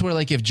those things where,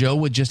 like, if Joe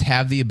would just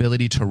have the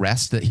ability to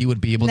rest, that he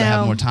would be able to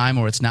have more time,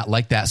 or it's not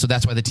like that? So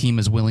that's why the team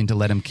is willing to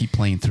let him keep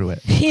playing through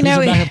it. Who's a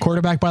backup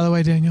quarterback, by the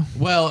way, Daniel?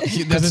 Well,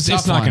 that's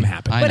it's not going to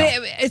happen. But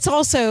it's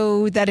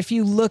also that if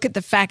you look at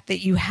the fact that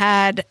you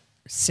had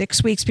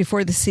 6 weeks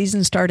before the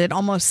season started,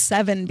 almost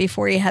 7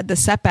 before he had the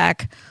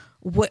setback,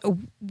 what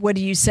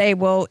do you say?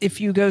 Well,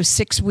 if you go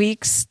 6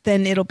 weeks,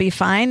 then it'll be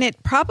fine.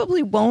 It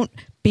probably won't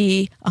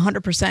be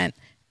 100%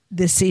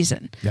 this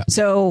season. Yeah.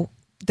 So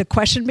the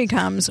question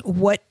becomes,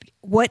 what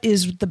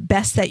is the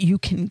best that you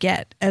can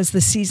get as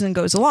the season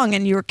goes along?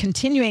 And you're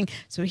continuing.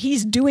 So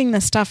he's doing the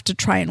stuff to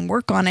try and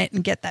work on it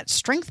and get that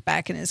strength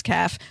back in his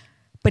calf,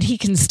 but he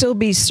can still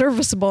be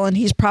serviceable, and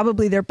he's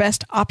probably their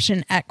best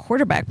option at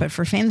quarterback. But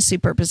for fantasy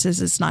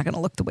purposes, it's not going to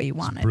look the way you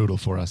want it. Brutal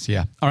for us,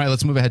 yeah. All right,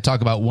 let's move ahead.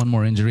 Talk about one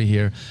more injury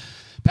here.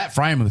 Pat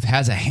Fryermuth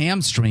has a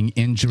hamstring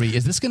injury.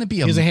 Is this going to be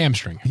He has a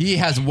hamstring. He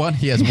has one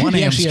He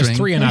hamstring. actually has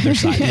 3 on either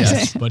side.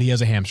 Yes, but he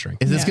has a hamstring.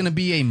 Is this going to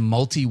be a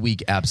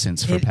multi-week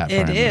absence for Pat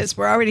Fryermuth? It is.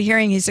 We're already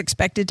hearing he's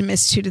expected to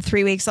miss 2 to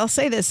 3 weeks. I'll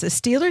say this. The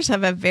Steelers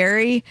have a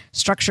very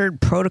structured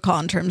protocol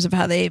in terms of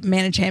how they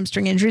manage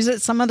hamstring injuries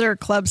that some other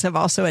clubs have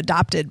also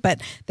adopted,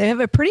 but they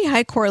have a pretty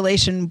high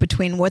correlation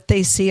between what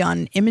they see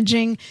on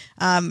imaging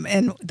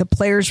and the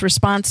player's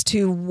response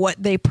to what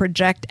they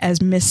project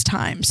as missed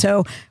time.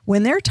 So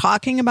when they're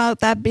talking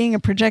about that being a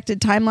projected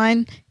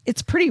timeline,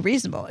 it's pretty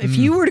reasonable. If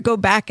you were to go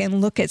back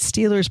and look at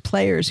Steelers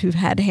players who've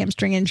had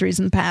hamstring injuries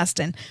in the past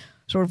and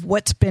sort of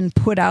what's been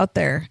put out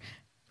there,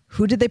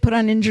 who did they put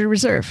on injury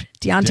reserve?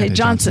 Deontay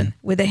Johnson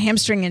with a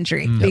hamstring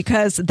injury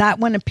because that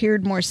one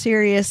appeared more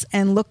serious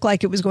and looked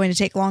like it was going to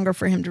take longer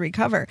for him to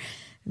recover.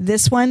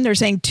 This one, they're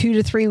saying 2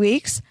 to 3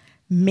 weeks.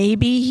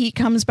 Maybe he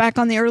comes back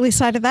on the early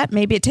side of that.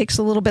 Maybe it takes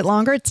a little bit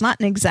longer. It's not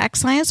an exact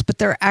science, but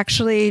they're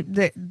actually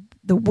the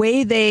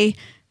way they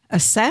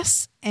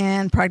assess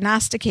and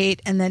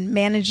prognosticate and then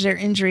manage their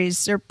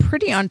injuries, they're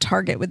pretty on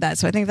target with that.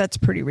 So I think that's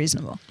pretty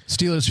reasonable.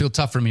 Steelers feel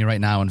tough for me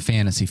right now in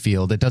fantasy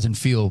field. It doesn't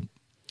feel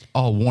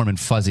all warm and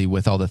fuzzy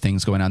with all the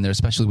things going on there,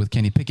 especially with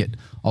Kenny Pickett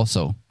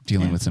also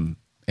dealing with some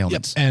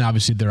ailments. And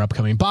obviously their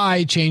upcoming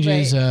bye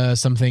changes Right.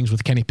 some things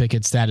with Kenny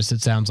Pickett's status.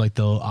 It sounds like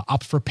they'll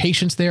opt for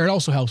patience there. It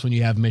also helps when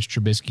you have Mitch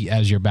Trubisky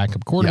as your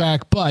backup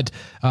quarterback. But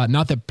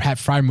not that Pat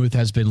Frymuth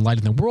has been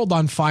lighting the world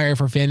on fire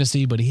for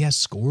fantasy, but he has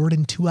scored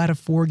in 2 out of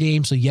 4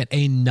 games. So yet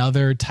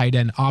another tight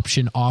end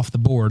option off the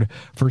board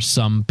for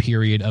some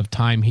period of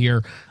time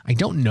here. I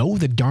don't know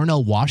that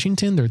Darnell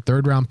Washington, their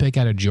 3rd-round pick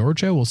out of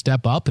Georgia, will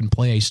step up and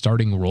play a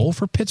starting role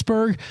for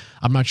Pittsburgh.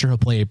 I'm not sure he'll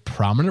play a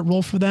prominent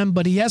role for them,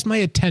 but he has my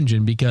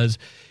attention because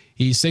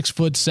he's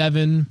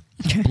 6'7",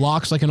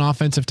 blocks like an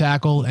offensive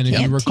tackle, and if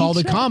you recall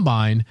the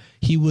combine,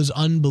 he was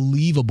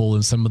unbelievable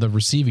in some of the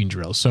receiving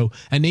drills. So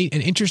an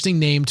interesting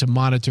name to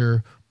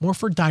monitor more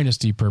for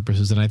dynasty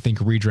purposes than I think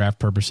redraft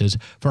purposes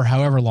for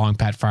however long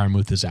Pat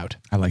Frymuth is out.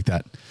 I like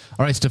that.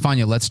 All right,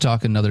 Stefania, let's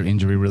talk another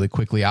injury really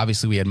quickly.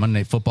 Obviously, we had Monday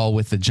Night Football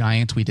with the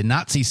Giants. We did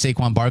not see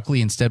Saquon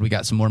Barkley. Instead, we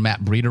got some more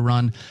Matt Breida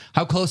run.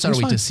 How close are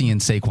we to seeing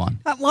Saquon?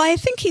 Well, I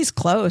think he's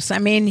close. I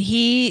mean,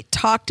 he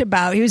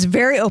was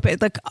very open.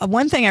 Like,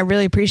 one thing I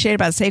really appreciate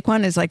about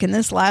Saquon is, like, in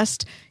this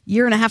last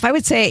year and a half, I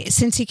would say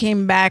since he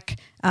came back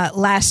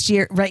last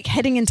year, right,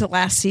 heading into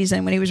last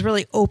season, when he was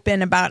really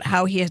open about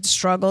how he had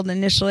struggled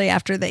initially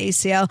after the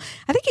ACL,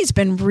 I think he's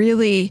been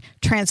really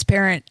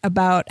transparent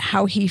about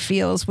how he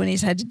feels when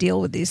he's had to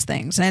deal with these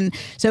things. And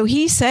so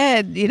he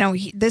said,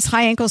 this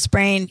high ankle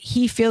sprain,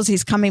 he feels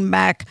he's coming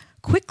back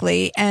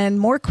quickly, and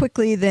more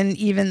quickly than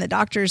even the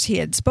doctors he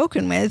had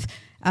spoken with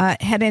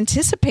had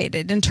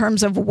anticipated in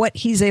terms of what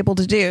he's able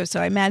to do.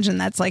 So I imagine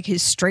that's like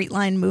his straight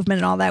line movement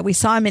and all that. We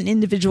saw him in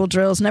individual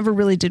drills, never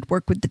really did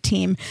work with the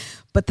team,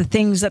 but the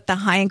things that the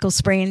high ankle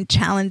sprain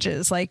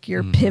challenges, like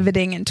you're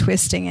pivoting and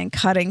twisting and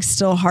cutting,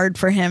 still hard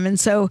for him. And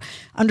so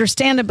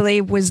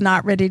understandably was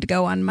not ready to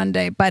go on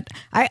Monday, but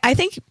I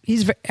think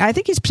he's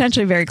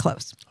potentially very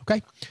close.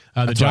 Okay.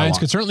 The Giants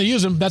could certainly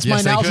use him. That's my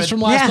Yes, they analysis could.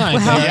 from last night.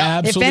 Well, They're if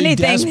absolutely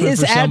anything, desperate his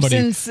for somebody.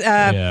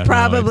 absence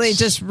probably it's-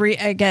 just no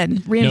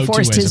two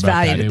reinforced ways his about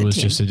value that. to It the was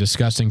team. just a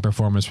disgusting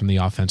performance from the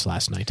offense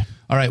last night.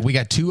 All right, we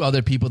got 2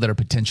 other people that are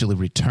potentially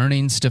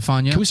returning,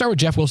 Stefania. Can we start with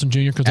Jeff Wilson Jr.?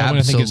 Because that one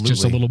I think is just a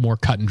Absolutely. little more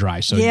cut and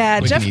dry. So Yeah,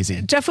 quick and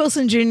easy. Jeff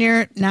Wilson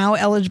Jr. now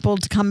eligible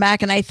to come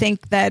back, and I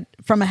think that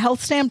from a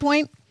health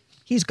standpoint,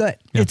 he's good.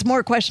 Yeah. It's more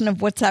a question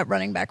of what's that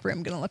running back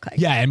room going to look like.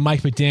 Yeah, and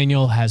Mike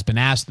McDaniel has been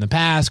asked in the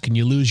past, can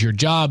you lose your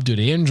job due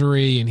to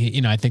injury? And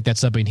he, I think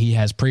that's something he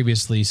has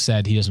previously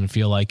said he doesn't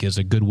feel like is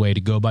a good way to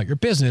go about your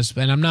business.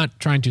 And I'm not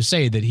trying to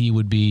say that he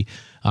would be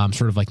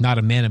sort of like not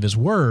a man of his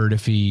word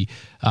if he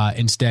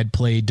instead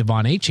played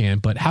Devon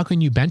Achane. But how can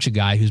you bench a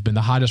guy who's been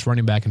the hottest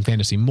running back in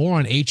fantasy? More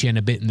on Achane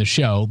a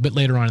bit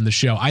later on in the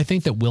show. I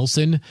think that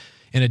Wilson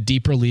in a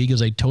deeper league is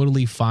a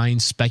totally fine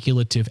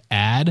speculative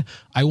ad.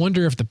 I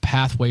wonder if the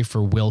pathway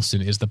for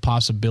Wilson is the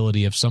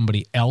possibility of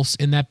somebody else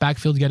in that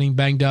backfield getting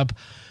banged up.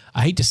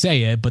 I hate to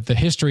say it, but the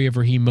history of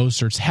Raheem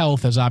Mostert's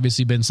health has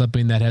obviously been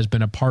something that has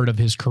been a part of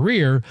his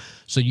career.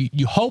 So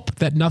you hope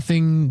that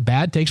nothing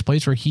bad takes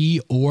place for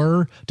he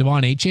or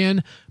Devon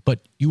Achane,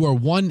 but you are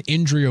one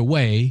injury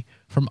away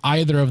from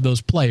either of those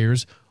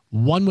players,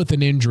 one with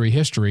an injury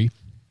history.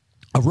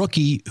 A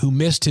rookie who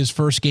missed his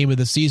first game of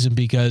the season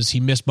because he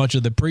missed much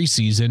of the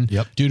preseason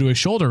due to a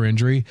shoulder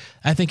injury.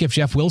 I think if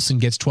Jeff Wilson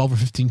gets 12 or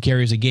 15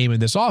 carries a game in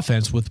this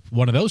offense with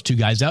one of those 2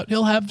 guys out,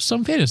 he'll have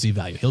some fantasy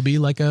value. He'll be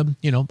like a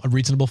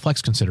reasonable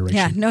flex consideration.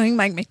 Yeah, knowing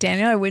Mike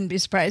McDaniel, I wouldn't be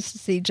surprised to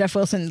see Jeff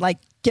Wilson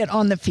get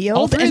on the field.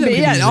 All 3 of them could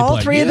easily all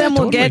play. 3 of them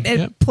will Totally.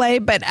 get play.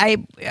 But I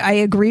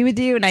agree with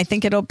you, and I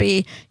think it'll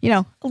be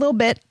a little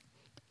bit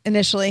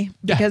initially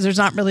because there's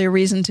not really a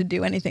reason to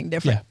do anything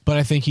different. Yeah, but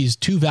I think he's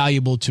too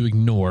valuable to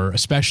ignore,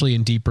 especially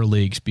in deeper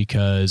leagues,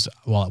 because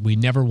while we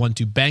never want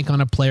to bank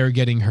on a player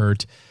getting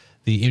hurt,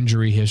 the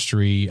injury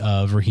history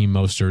of Raheem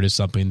Mostert is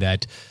something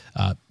that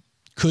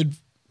could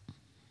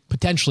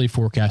potentially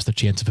forecast the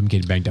chance of him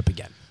getting banged up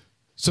again.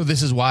 So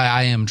this is why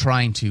I am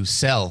trying to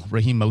sell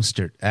Raheem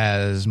Mostert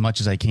as much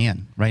as I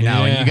can right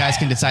now. And you guys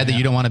can decide that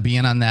you don't want to be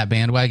in on that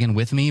bandwagon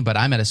with me, but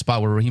I'm at a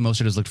spot where Raheem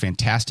Mostert has looked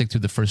fantastic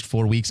through the first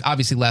 4 weeks.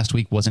 Obviously, last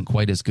week wasn't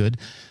quite as good,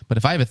 but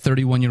if I have a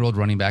 31-year-old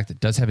running back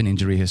that does have an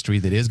injury history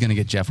that is going to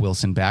get Jeff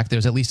Wilson back,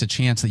 there's at least a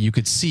chance that you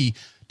could see.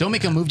 Don't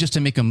make a move just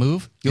to make a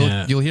move.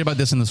 You'll hear about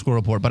this in the score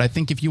report. But I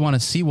think if you want to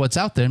see what's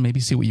out there,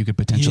 maybe see what you could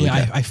potentially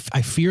get.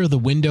 I fear the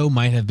window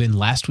might have been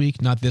last week,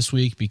 not this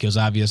week, because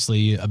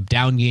obviously a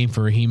down game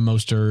for Raheem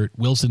Mostert,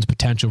 Wilson's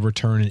potential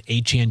return, and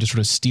Achane just sort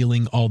of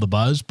stealing all the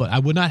buzz. But I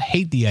would not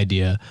hate the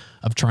idea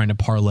of trying to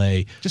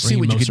parlay Just see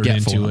Raheem what you could Mostert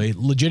get for into him.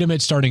 a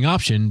legitimate starting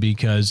option,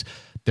 because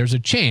there's a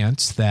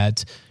chance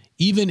that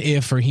even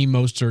if Raheem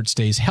Mostert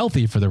stays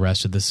healthy for the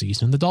rest of the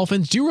season, the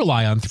Dolphins do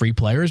rely on 3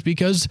 players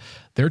because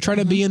they're trying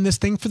to be in this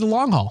thing for the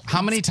long haul.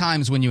 How many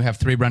times when you have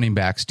 3 running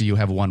backs do you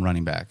have 1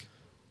 running back?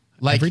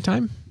 Like Every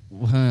time?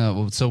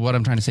 So what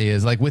I'm trying to say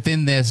is, like,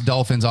 within this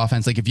Dolphins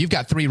offense, like if you've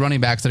got 3 running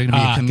backs that are going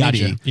to be a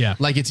committee, gotcha. Yeah.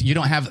 like you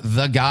don't have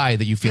the guy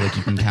that you feel like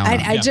you can count on.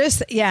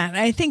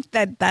 I think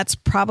that's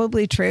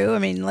probably true. I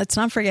mean, let's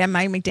not forget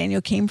Mike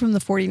McDaniel came from the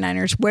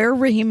 49ers, where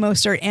Raheem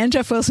Mostert and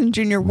Jeff Wilson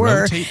Jr.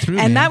 were. Rotate through,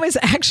 and man. that was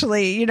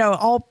actually,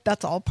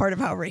 that's all part of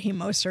how Raheem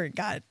Mostert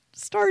got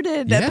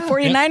started at the Yeah.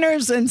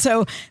 49ers. And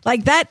so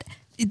like that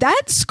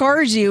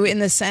scars you in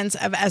the sense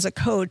of, as a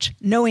coach,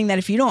 knowing that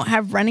if you don't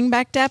have running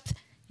back depth,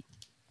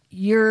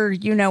 you're,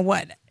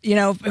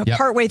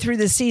 partway through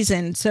the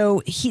season.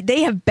 So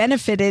they have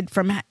benefited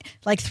from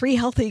like 3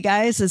 healthy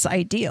guys is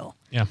ideal.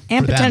 Yeah.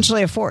 And For them.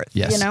 potentially a 4th,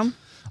 Yes.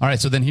 All right,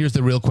 so then here's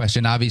the real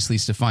question. Obviously,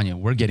 Stefania,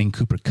 we're getting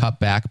Cooper Kupp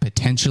back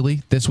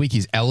potentially this week.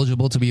 He's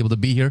eligible to be able to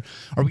be here.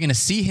 Are we going to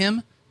see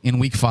him in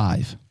week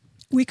 5?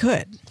 We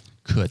could.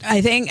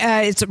 I think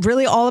it's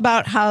really all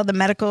about how the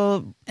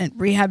medical and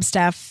rehab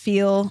staff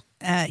feel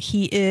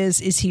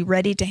is he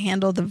ready to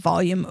handle the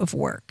volume of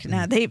work?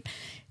 Now,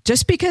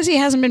 just because he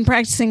hasn't been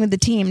practicing with the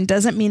team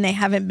doesn't mean they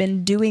haven't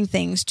been doing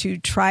things to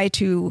try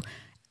to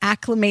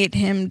acclimate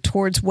him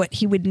towards what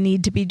he would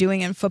need to be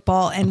doing in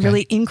football and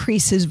really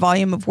increase his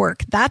volume of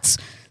work. That's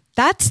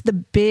the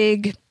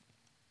big,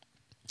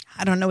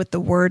 I don't know what the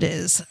word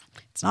is.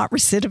 It's not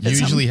recidivism. You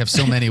usually have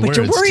so many but words.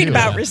 you're worried too.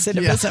 about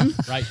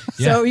recidivism. Yeah. Right.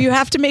 So you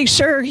have to make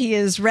sure he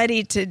is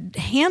ready to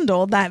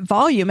handle that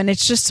volume. And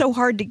it's just so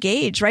hard to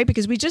gauge, right?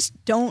 Because we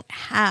just don't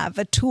have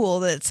a tool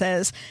that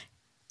says,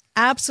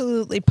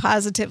 absolutely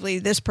positively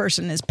this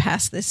person is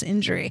past this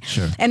injury.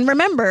 Sure. And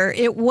remember,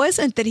 it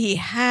wasn't that he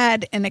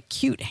had an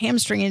acute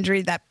hamstring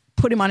injury that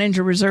put him on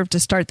injured reserve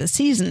to start the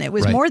season. It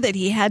was more that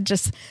he had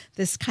just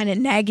this kind of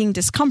nagging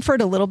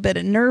discomfort, a little bit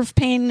of nerve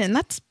pain, and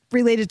that's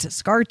related to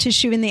scar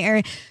tissue in the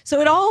area.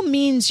 So it all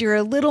means you're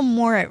a little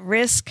more at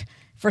risk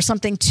for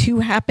something to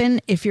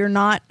happen if you're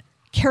not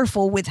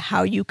careful with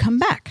how you come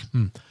back.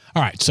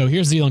 All right, so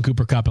here's the deal on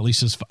Cooper Kupp, at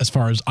least as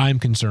far as I'm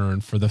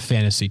concerned, for the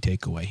fantasy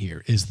takeaway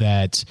here, is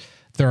that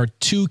there are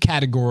 2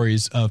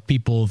 categories of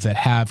people that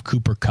have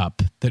Cooper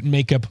Kupp that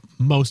make up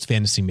most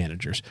fantasy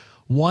managers.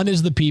 One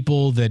is the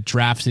people that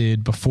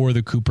drafted before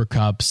the Cooper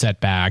Kupp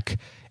setback,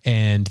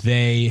 and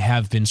they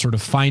have been sort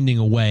of finding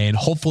a way and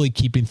hopefully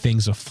keeping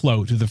things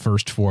afloat through the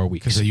first 4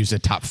 weeks. Because they used a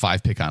top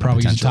 5 pick on him.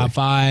 Probably use a top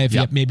 5,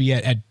 Yep. maybe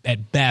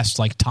at best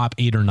like top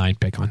 8 or 9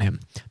 pick on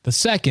him. The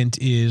second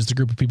is the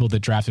group of people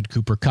that drafted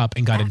Cooper Kupp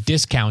and got a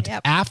discount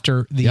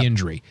after the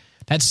injury.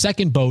 That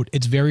second boat,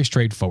 it's very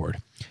straightforward.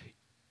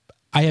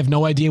 I have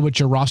no idea what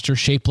your roster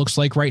shape looks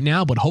like right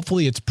now, but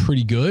hopefully it's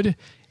pretty good.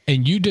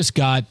 And you just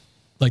got,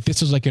 like,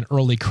 this is like an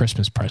early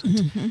Christmas present.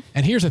 Mm-hmm.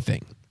 And here's the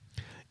thing.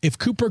 If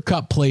Cooper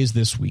Kupp plays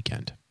this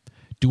weekend,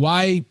 do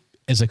I,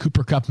 as a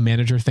Cooper Kupp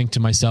manager, think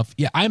to myself,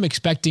 yeah, I'm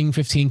expecting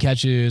 15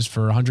 catches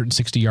for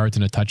 160 yards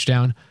and a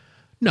touchdown?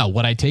 No.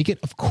 Would I take it?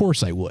 Of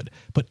course I would.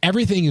 But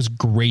everything is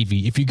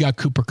gravy if you got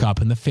Cooper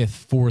Kupp in the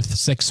 5th, 4th,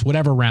 6th,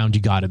 whatever round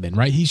you got him in,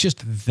 right? He's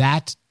just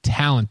that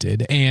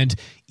talented. And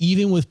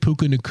even with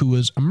Puka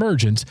Nakua's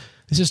emergence,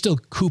 this is still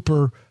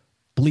Cooper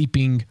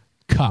bleeping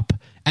Kupp,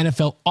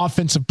 NFL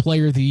Offensive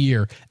Player of the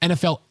Year,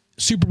 NFL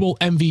Super Bowl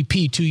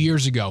MVP 2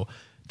 years ago.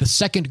 The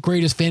second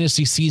greatest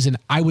fantasy season,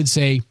 I would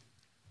say,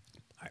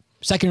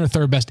 second or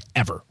third best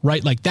ever,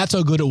 right? Like, that's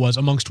how good it was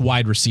amongst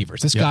wide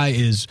receivers. This guy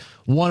is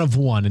one of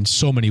one in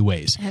so many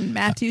ways. And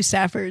Matthew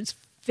Stafford's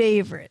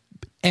favorite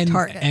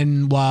target.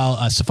 And while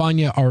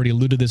Stefania already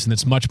alluded to this, and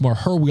it's much more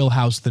her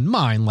wheelhouse than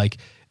mine, like,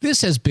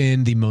 this has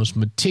been the most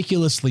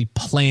meticulously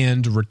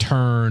planned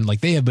return. Like,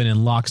 they have been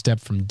in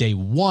lockstep from day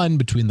one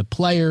between the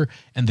player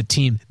and the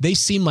team. They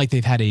seem like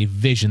they've had a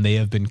vision they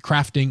have been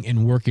crafting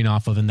and working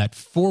off of. In that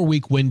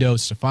 4-week window,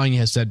 Stefania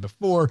has said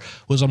before,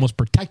 was almost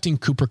protecting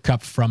Cooper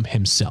Kupp from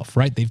himself,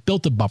 right? They've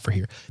built a buffer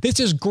here. This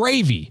is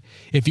gravy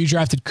if you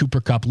drafted Cooper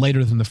Kupp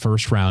later than the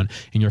first round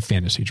in your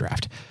fantasy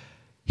draft.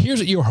 Here's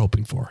what you're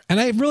hoping for. And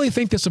I really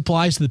think this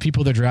applies to the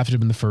people that drafted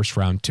him in the first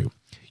round too.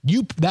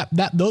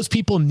 Those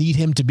people need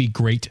him to be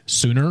great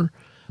sooner,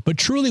 but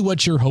truly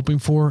what you're hoping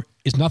for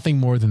is nothing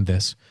more than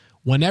this.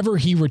 Whenever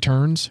he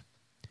returns,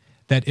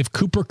 that if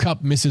Cooper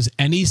Kupp misses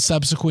any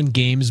subsequent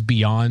games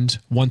beyond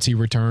once he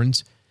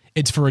returns,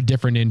 it's for a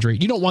different injury.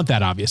 You don't want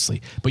that,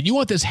 obviously, but you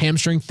want this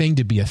hamstring thing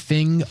to be a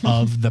thing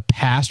of the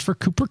past for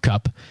Cooper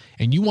Kupp,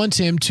 and you want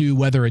him to,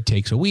 whether it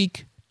takes a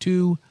week,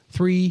 2,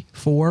 3,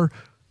 4,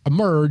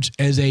 emerge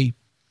as a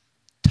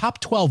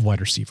top 12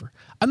 wide receiver.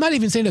 I'm not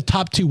even saying a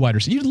top 2 wide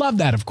receiver. You'd love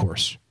that, of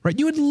course, right?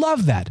 You would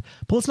love that.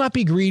 But let's not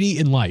be greedy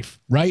in life,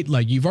 right?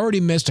 Like, you've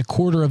already missed a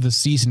quarter of the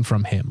season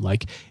from him.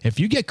 Like, if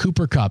you get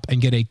Cooper Kupp and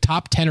get a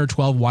top 10 or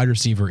 12 wide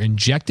receiver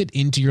injected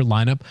into your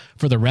lineup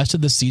for the rest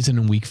of the season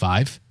in week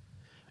 5,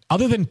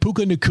 other than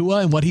Puka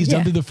Nacua and what he's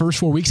done through the first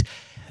 4 weeks,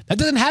 that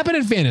doesn't happen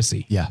in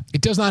fantasy. Yeah.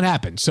 It does not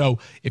happen. So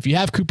if you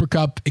have Cooper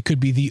Kupp, it could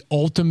be the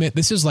ultimate.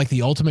 This is like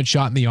the ultimate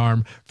shot in the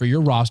arm for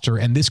your roster.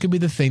 And this could be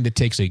the thing that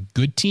takes a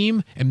good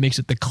team and makes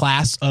it the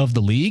class of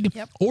the league,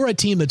 or a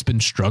team that's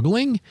been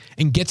struggling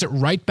and gets it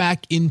right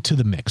back into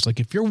the mix. Like,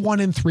 if you're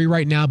 1-3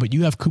 right now, but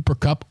you have Cooper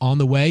Kupp on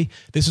the way,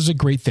 this is a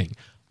great thing.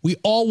 We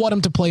all want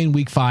him to play in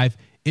week 5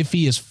 if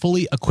he is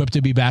fully equipped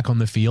to be back on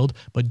the field,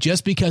 but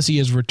just because he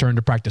has returned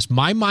to practice.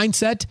 My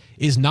mindset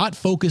is not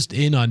focused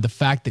in on the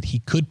fact that he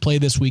could play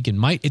this week and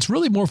might. It's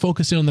really more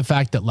focused in on the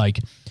fact that, like,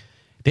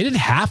 they didn't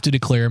have to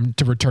declare him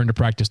to return to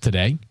practice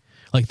today.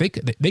 Like they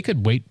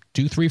could wait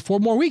 2, 3, 4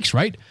 more weeks,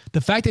 right?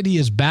 The fact that he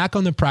is back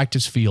on the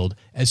practice field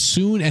as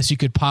soon as he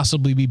could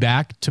possibly be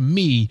back, to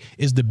me,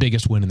 is the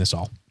biggest win in this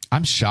all.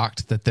 I'm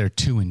shocked that they're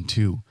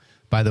 2-2.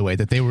 By the way,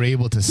 that they were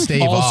able to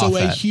stave also off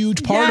a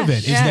huge part of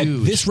it is that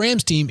this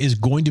Rams team is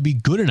going to be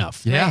good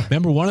enough. Yeah.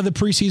 Remember, one of the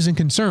preseason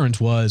concerns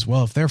was,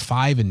 well, if they're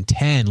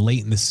 5-10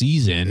 late in the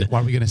season,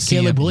 why are we going to see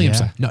Caleb him? Williams?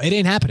 Yeah. No, it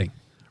ain't happening.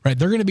 Right?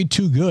 They're going to be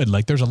too good.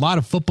 Like, there's a lot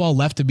of football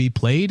left to be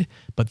played,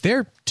 but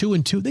they're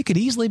 2-2. They could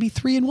easily be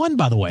 3-1.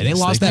 By the way, they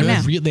lost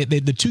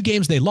the 2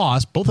 games they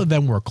lost. Both of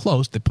them were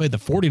close. They played the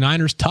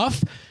 49ers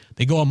tough.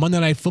 They go on Monday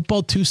Night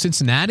Football to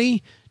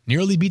Cincinnati.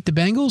 Nearly beat the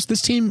Bengals.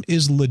 This team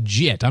is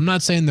legit. I'm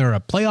not saying they're a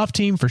playoff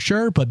team for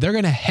sure, but they're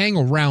going to hang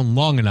around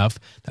long enough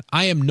that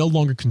I am no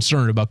longer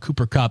concerned about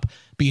Cooper Kupp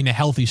being a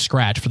healthy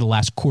scratch for the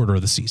last quarter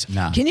of the season.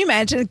 Nah. Can you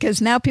imagine? Because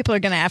now people are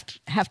going to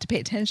have to pay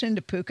attention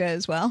to Puka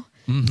as well.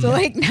 So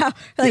like now,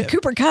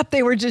 Cooper Kupp,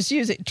 they were just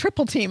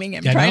triple teaming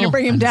him, trying to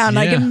bring him down.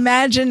 Like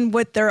imagine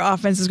what their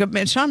offense is going to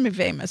be. Sean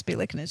McVay must be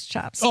licking his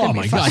chops. Oh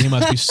my God, he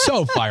must be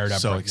so fired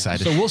up. So right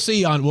excited. Now. So we'll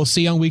see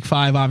on week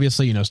 5.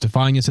 Obviously,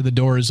 Stephania said the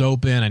door is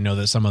open. I know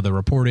that some of the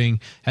reporting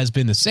has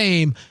been the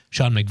same.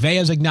 Sean McVay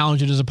has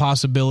acknowledged it as a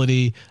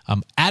possibility.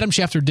 Adam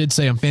Schefter did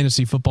say on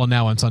Fantasy Football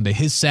Now on Sunday,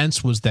 his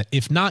sense was that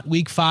if not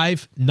week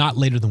 5, not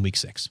later than week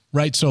 6,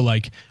 right? So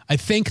I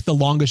think the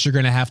longest you're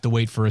going to have to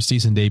wait for a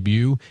season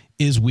debut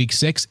is week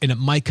 6, and it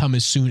might come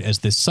as soon as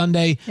this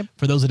Sunday. Yep.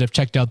 For those that have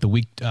checked out the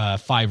week 5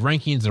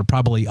 rankings, they're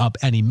probably up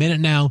any minute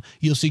now.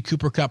 You'll see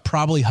Cooper Kupp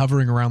probably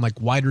hovering around like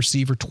wide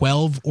receiver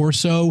 12 or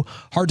so.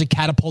 Hard to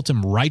catapult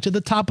him right to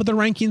the top of the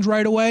rankings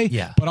right away,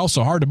 but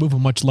also hard to move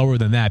him much lower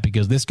than that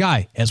because this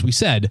guy, as we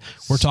said,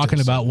 we're talking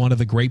about one of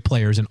the great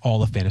players in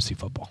all of fantasy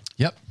football.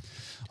 Yep.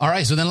 All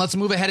right, so then let's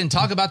move ahead and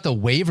talk about the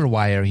waiver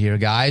wire here,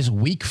 guys.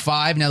 Week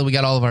 5, now that we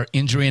got all of our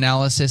injury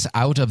analysis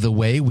out of the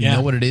way, we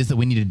know what it is that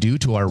we need to do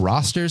to our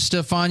rosters,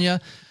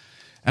 Stefania.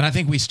 And I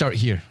think we start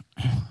here.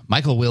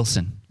 Michael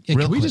Wilson. Yeah,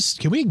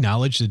 can we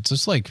acknowledge it's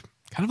just like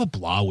kind of a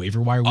blah waiver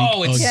wire week?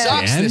 Oh, it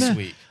sucks this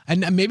week.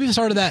 And maybe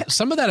some of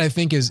that I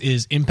think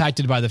is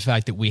impacted by the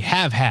fact that we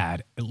have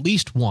had at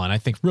least one, I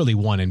think really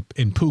one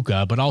in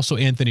Puka, but also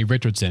Anthony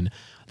Richardson,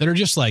 that are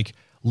just like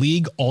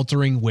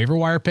league-altering waiver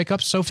wire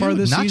pickups so far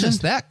this season. Not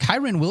just that.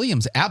 Kyron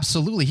Williams,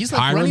 absolutely. He's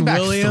like Kyron running back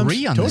Williams,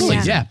 3 on totally,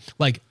 this season. yeah.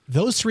 Like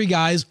those 3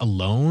 guys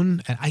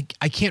alone, and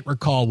I can't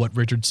recall what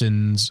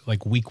Richardson's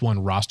like week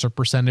 1 roster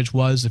percentage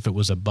was, if it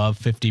was above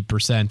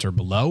 50% or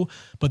below,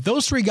 but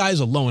those 3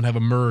 guys alone have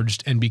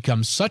emerged and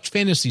become such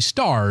fantasy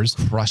stars.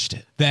 Crushed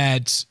it.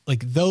 That like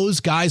those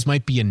guys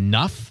might be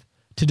enough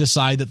to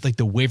decide that like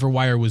the waiver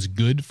wire was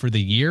good for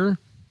the year.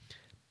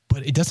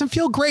 But it doesn't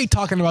feel great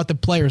talking about the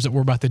players that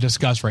we're about to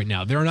discuss right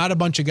now. There are not a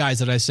bunch of guys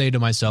that I say to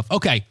myself,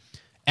 okay,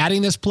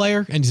 adding this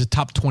player, and he's a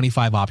top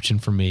 25 option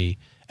for me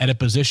at a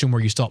position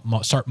where you start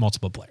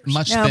multiple players.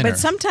 Much thinner. But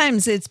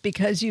sometimes it's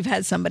because you've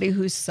had somebody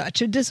who's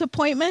such a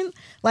disappointment,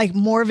 like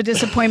more of a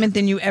disappointment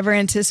than you ever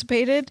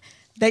anticipated,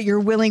 that you're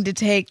willing to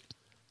take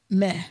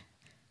meh.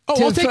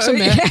 Oh, I'll take some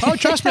meh. Oh,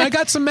 trust me, I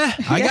got some meh.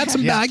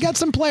 I got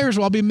some players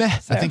who I'll be meh.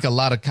 I think a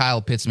lot of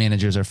Kyle Pitts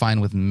managers are fine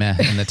with meh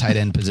in the tight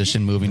end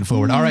position moving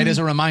forward. All right, as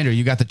a reminder,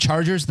 you got the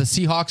Chargers, the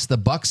Seahawks, the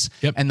Bucks,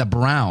 and the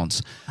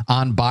Browns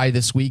on bye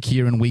this week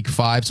here in week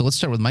 5. So let's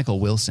start with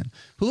Michael Wilson,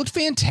 who looked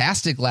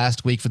fantastic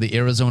last week for the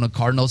Arizona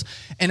Cardinals.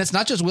 And it's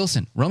not just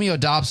Wilson.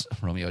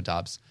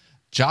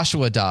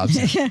 Joshua Dobbs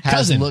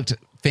has looked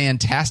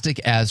fantastic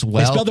as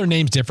well. They spell their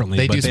names differently.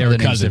 They but do they spell are their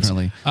names cousins.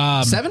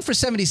 differently. 7 for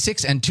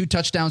 76 and 2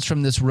 touchdowns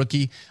from this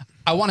rookie.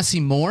 I want to see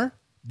more,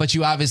 but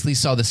you obviously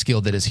saw the skill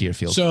that is here,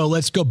 Field. So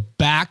let's go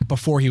back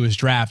before he was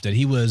drafted.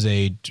 He was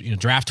a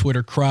draft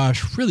Twitter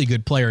crush, really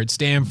good player at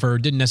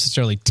Stanford, didn't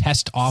necessarily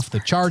test off the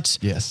charts.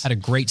 Yes. Had a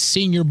great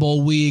Senior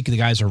Bowl week. The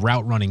guy's a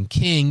route running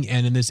king.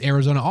 And in this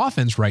Arizona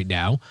offense right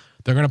now,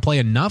 they're going to play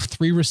enough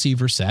 3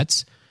 receiver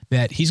sets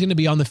that he's going to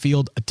be on the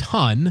field a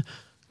ton.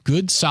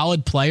 Good,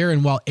 solid player.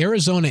 And while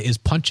Arizona is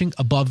punching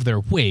above their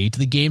weight,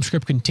 the game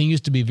script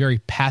continues to be very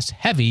pass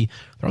heavy.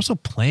 They're also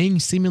playing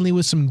seemingly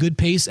with some good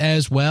pace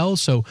as well.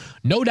 So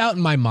no doubt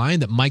in my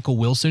mind that Michael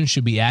Wilson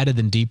should be added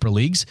in deeper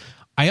leagues.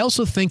 I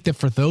also think that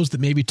for those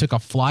that maybe took a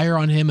flyer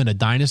on him in a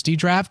dynasty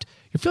draft,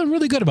 you're feeling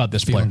really good about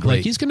this player.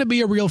 Like he's going to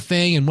be a real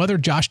thing. And whether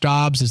Josh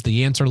Dobbs is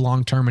the answer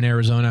long-term in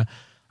Arizona,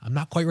 I'm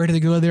not quite ready to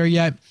go there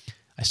yet.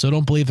 I still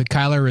don't believe that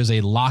Kyler is a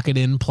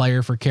lock-it-in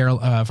player for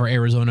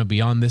Arizona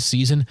beyond this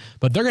season,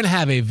 but they're going to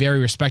have a very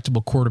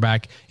respectable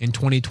quarterback in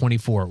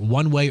 2024,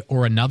 one way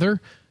or another.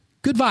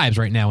 Good vibes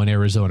right now in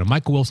Arizona.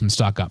 Michael Wilson,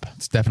 stock up.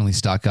 It's definitely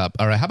stock up.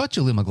 All right, how about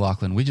Jaleel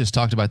McLaughlin? We just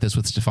talked about this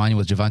with Stefania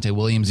with Javonte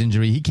Williams'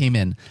 injury. He came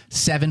in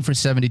 7 for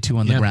 72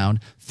 on the ground,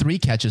 3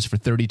 catches for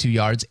 32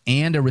 yards,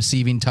 and a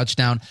receiving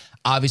touchdown.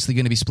 Obviously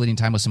going to be splitting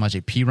time with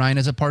Samaje Perine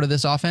as a part of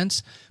this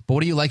offense. But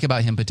what do you like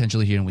about him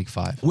potentially here in week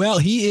 5? Well,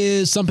 he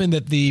is something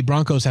that the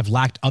Broncos have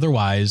lacked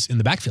otherwise in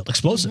the backfield.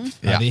 Explosive.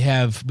 Mm-hmm. They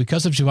have,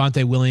 because of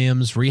Javonte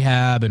Williams,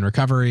 rehab and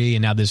recovery,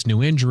 and now this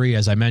new injury,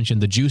 as I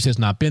mentioned, the juice has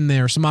not been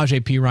there.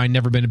 Samaje Perine,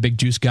 never been a big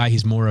juice guy.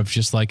 He's more of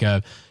just like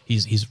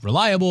He's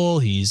reliable.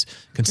 He's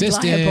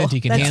consistent. Reliable.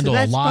 He can That's- handle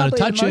that's a lot of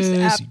probably touches. the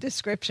most apt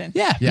description.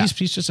 Yeah, Yeah.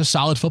 He's just a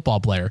solid football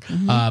player,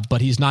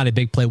 but he's not a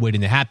big play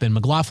waiting to happen.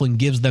 McLaughlin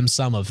gives them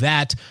some of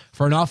that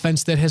for an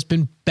offense that has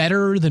been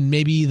better than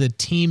maybe the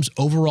team's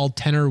overall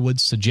tenor would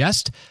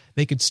suggest.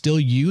 They could still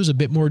use a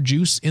bit more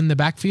juice in the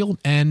backfield.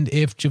 And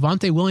if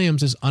Javonte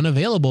Williams is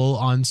unavailable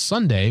on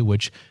Sunday,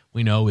 which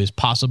we know is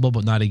possible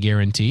but not a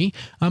guarantee,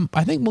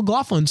 I think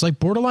McLaughlin's like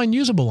borderline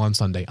usable on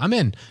Sunday. I'm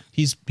in.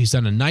 He's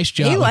done a nice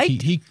job.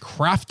 He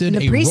crafted in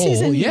the a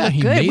preseason, role. he Yeah, looked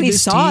he good. made We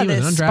this saw team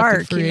an this undrafted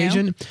spark, free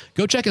agent.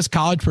 Go check his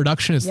college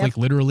production. It's like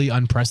literally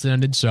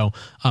unprecedented. So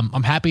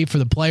I'm happy for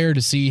the player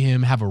to see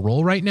him have a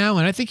role right now.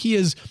 And I think he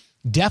is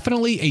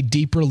definitely a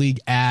deeper league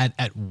ad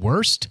at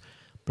worst,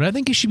 but I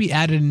think he should be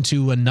added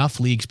into enough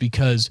leagues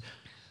because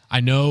I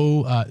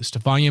know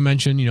Stefania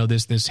mentioned,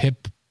 this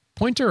hip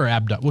pointer or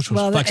abduct, which was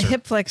flexor. The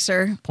hip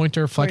flexor.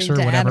 Pointer, flexor,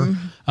 to whatever.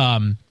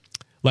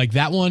 Like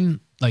that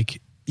one,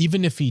 like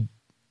even if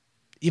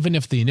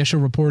the initial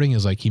reporting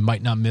is like he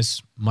might not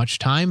miss much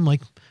time,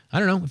 like I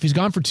don't know, if he's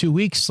gone for 2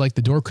 weeks, like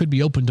the door could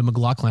be open to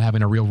McLaughlin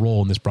having a real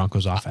role in this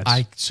Broncos offense.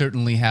 I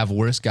certainly have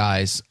worse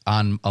guys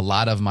on a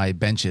lot of my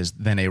benches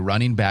than a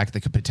running back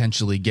that could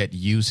potentially get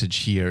usage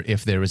here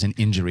if there is an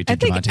injury to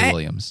Javonte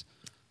Williams.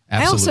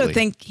 Absolutely. I also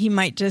think he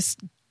might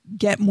just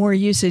get more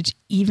usage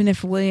even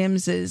if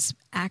Williams is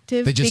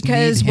active They just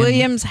because need him.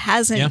 Williams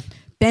hasn't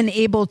been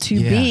able to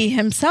be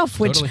himself,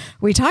 which Totally.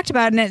 we talked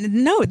about.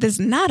 And no, there's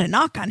not a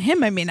knock on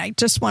him. I mean, I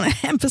just want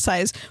to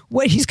emphasize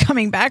what he's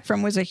coming back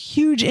from was a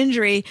huge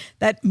injury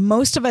that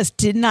most of us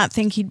did not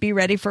think he'd be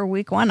ready for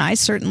week one. I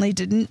certainly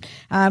didn't.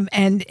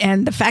 And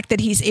the fact that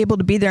he's able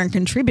to be there and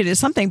contribute is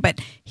something,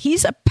 but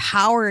he's a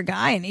power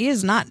guy and he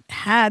has not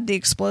had the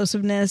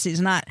explosiveness.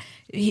 He's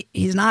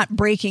not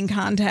breaking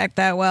contact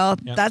that well.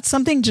 Yep. That's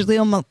something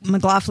Jaleel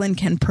McLaughlin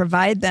can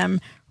provide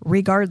them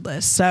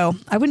regardless. So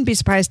I wouldn't be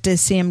surprised to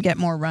see him get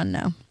more run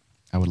now.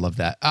 I would love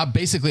that.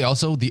 Basically,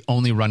 also the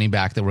only running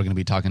back that we're going to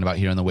be talking about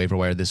here on the waiver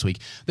wire this week.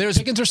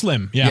 Pickens are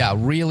slim. Yeah,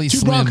 really Two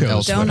slim. Broncos.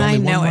 elsewhere. Don't I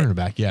Only know one it. running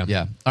back. Yeah.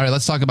 Yeah. All right,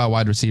 let's talk about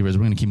wide receivers.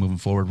 We're going to keep moving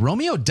forward.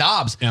 Romeo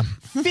Dobbs. Yeah.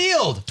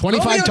 Field.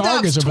 25 Romeo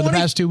targets Dobbs, over the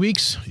past 2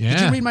 weeks. Yeah.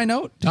 Did you read my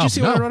note? Did Oh, you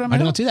see what I no, wrote on my I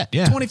did note? not see that.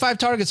 Yeah. 25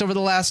 targets over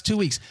the last 2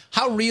 weeks.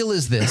 How real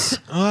is this here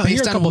are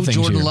based a on couple who things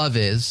Jordan here. Love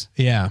is?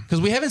 Yeah.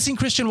 Because we haven't seen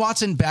Christian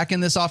Watson back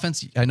in this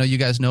offense. I know you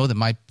guys know that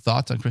my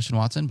thoughts on Christian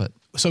Watson, but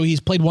So he's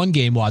played one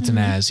game, Watson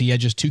has. He had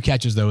just 2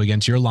 catches, though,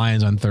 against your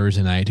Lions on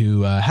Thursday night,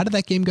 who, how did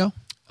that game go?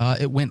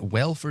 it went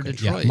well for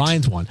Detroit. Yeah,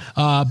 Lions won.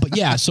 But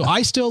yeah, so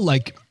I still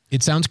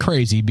it sounds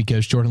crazy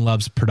because Jordan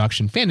Love's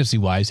production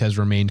fantasy-wise has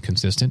remained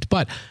consistent,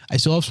 but I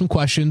still have some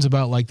questions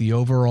about the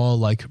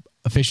overall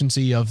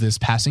efficiency of this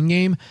passing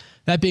game.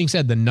 That being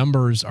said, the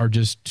numbers are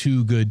just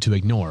too good to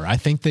ignore. I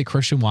think that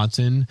Christian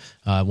Watson,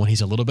 when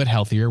he's a little bit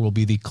healthier, will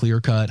be the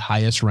clear-cut,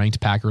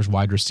 highest-ranked Packers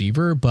wide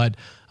receiver. But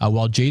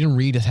while Jaden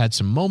Reed has had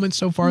some moments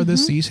so far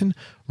this season,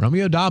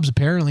 Romeo Dobbs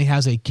apparently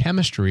has a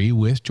chemistry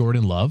with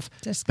Jordan Love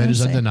that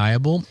is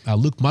undeniable.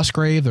 Luke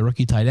Musgrave, the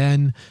rookie tight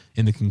end,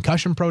 in the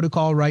concussion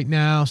protocol right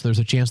now, so there's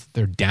a chance that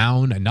they're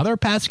down another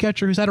pass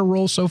catcher who's had a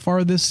role so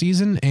far this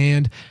season,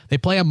 and they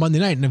play on Monday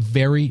night in a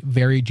very,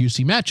 very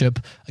juicy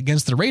matchup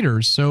against the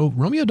Raiders. So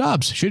Romeo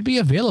Dobbs should be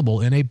available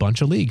in a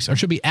bunch of leagues, or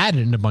should be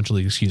added in a bunch of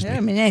leagues, excuse me. I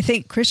mean, I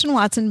think Christian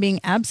Watson being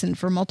absent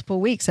for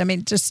multiple weeks, I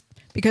mean, just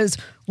because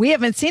we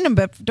haven't seen him,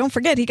 but don't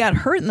forget he got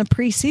hurt in the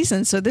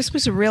preseason. So this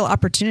was a real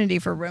opportunity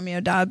for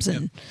Romeo Dobbs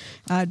and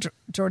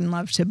Jordan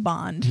Love to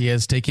bond. He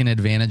has taken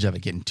advantage of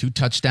it, getting 2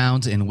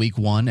 touchdowns in week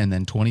 1 and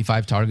then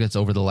 25 targets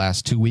over the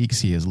last 2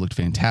 weeks. He has looked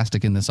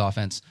fantastic in this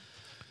offense.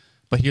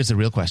 But here's the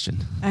real question.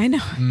 I know.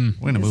 We're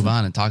going to move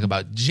on and talk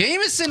about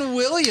Jameson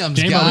Williams,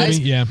 J-Mo, guys.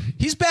 baby, yeah.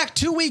 He's back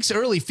 2 weeks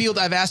early. Field,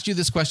 I've asked you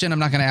this question. I'm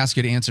not going to ask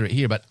you to answer it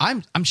here, but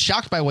I'm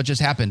shocked by what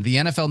just happened. The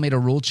NFL made a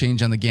rule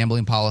change on the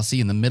gambling policy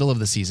in the middle of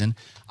the season.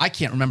 I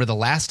can't remember the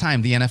last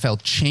time the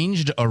NFL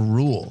changed a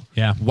rule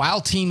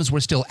while teams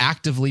were still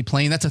actively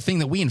playing. That's a thing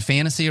that we in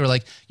fantasy are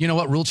like, you know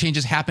what? Rule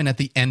changes happen at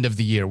the end of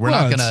the year. We're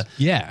not going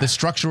to, the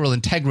structural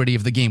integrity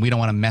of the game, we don't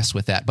want to mess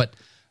with that. But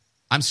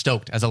I'm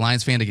stoked as a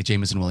Lions fan to get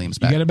Jameson Williams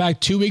back. You got it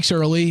back 2 weeks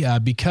early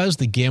because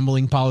the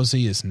gambling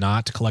policy is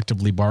not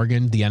collectively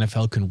bargained. The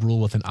NFL can rule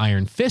with an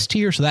iron fist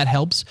here, so that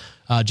helps.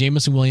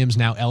 Jameson Williams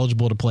now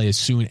eligible to play as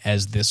soon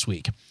as this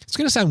week. It's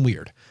going to sound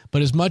weird,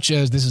 but as much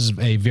as this is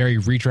a very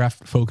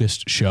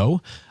redraft-focused show,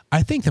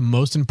 I think the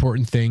most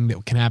important thing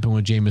that can happen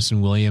with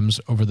Jameson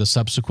Williams over the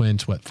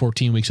subsequent,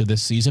 14 weeks of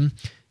this season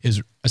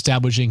is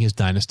establishing his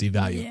dynasty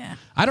value. Yeah.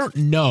 I don't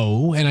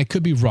know, and I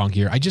could be wrong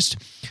here.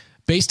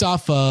 Based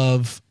off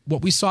of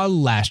what we saw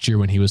last year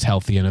when he was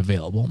healthy and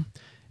available,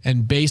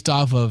 and based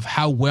off of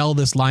how well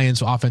this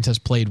Lions offense has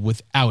played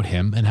without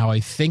him and how I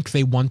think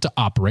they want to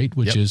operate,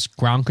 which is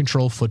ground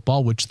control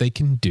football, which they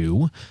can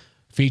do,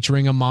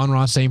 featuring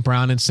Amon-Ra St.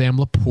 Brown and Sam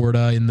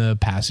Laporta in the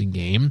passing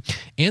game,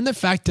 and the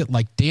fact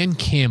that Dan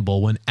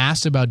Campbell, when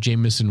asked about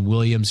Jameson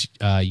Williams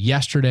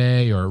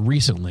yesterday or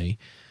recently,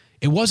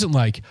 it wasn't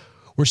like,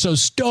 we're so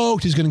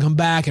stoked he's going to come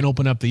back and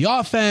open up the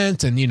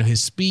offense. And,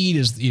 his speed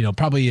is,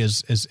 probably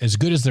as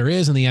good as there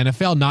is in the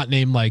NFL, not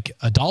named like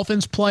a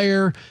Dolphins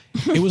player.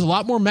 It was a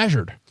lot more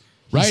measured,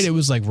 right? It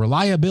was like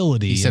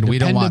reliability. He said, and we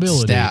don't want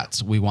dependability.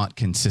 stats. We want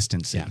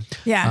consistency.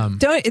 Yeah,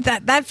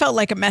 that felt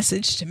like a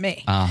message to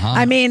me. Uh-huh.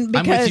 I mean,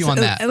 because I'm with you on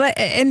that.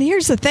 And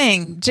here's the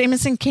thing: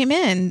 Jameson came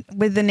in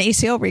with an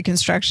ACL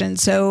reconstruction,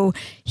 so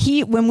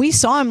when we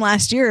saw him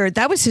last year,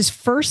 that was his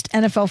first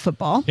NFL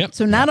football. Yep.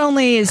 So not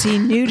only is he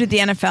new to the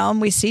NFL,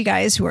 and we see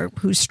guys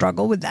who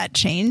struggle with that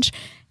change.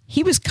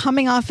 He was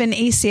coming off an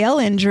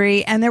ACL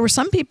injury, and there were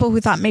some people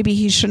who thought maybe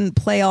he shouldn't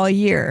play all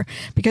year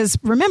because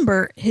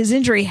remember, his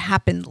injury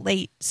happened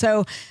late.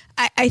 So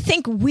I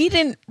think we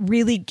didn't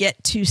really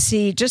get to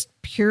see just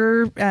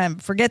pure,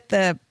 forget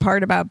the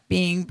part about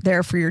being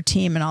there for your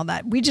team and all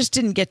that. We just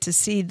didn't get to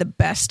see the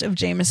best of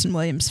Jameson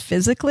Williams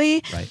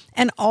physically, right.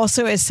 And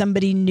also as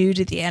somebody new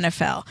to the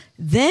NFL.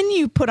 Then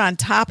you put on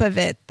top of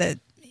it that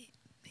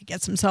he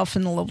gets himself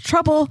in a little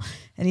trouble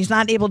and he's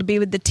not able to be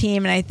with the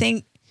team. And I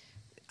think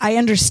I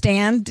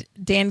understand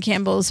Dan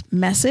Campbell's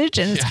message,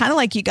 and it's kind of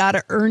like you got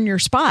to earn your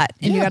spot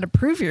and you got to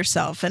prove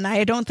yourself. And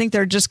I don't think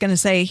they're just going to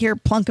say, here,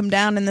 plunk him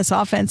down in this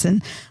offense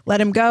and let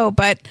him go.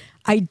 But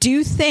I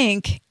do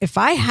think if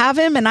I have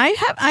him, and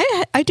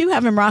I do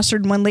have him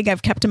rostered in one league,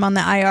 I've kept him on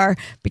the IR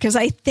because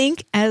I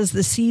think as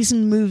the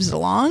season moves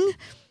along,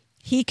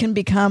 he can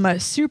become a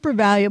super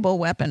valuable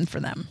weapon for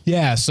them.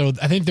 Yeah, so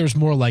I think there's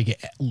more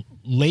like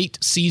late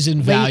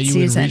season value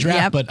in redraft,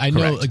 yep. but I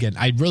know, Correct. again,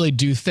 I really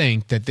do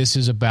think that this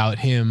is about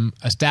him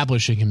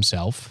establishing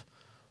himself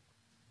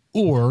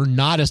or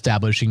not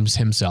establishing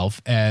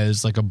himself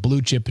as like a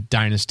blue chip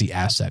dynasty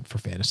asset for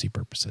fantasy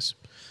purposes.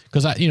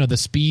 Because, the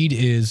speed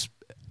is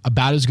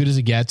about as good as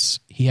it gets.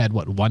 He had,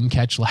 one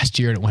catch last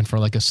year, and it went for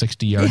like a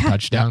 60-yard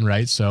touchdown,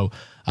 right? So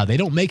they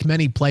don't make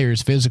many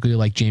players physically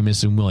like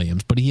Jameson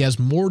Williams, but he has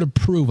more to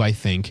prove, I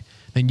think,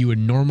 than you would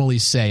normally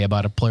say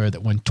about a player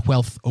that went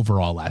 12th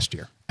overall last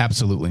year.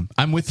 Absolutely.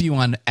 I'm with you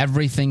on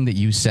everything that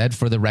you said.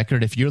 For the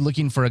record, if you're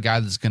looking for a guy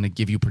that's going to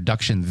give you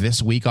production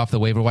this week off the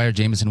waiver wire,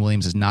 Jameson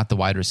Williams is not the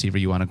wide receiver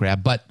you want to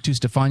grab. But to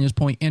Stefania's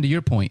point and to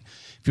your point,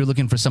 if you're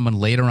looking for someone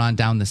later on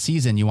down the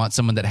season, you want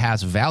someone that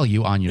has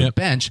value on your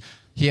bench,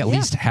 he at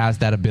least has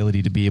that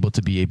ability to be able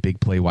to be a big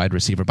play wide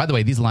receiver. By the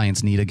way, these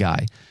Lions need a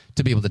guy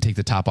to be able to take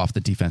the top off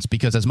the defense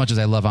because as much as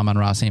I love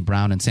Amon-Ra St.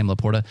 Brown and Sam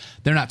Laporta,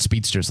 they're not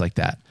speedsters like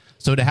that.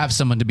 So to have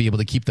someone to be able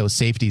to keep those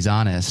safeties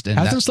honest. And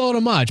hasn't slowed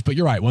them much, but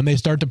you're right. When they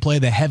start to play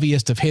the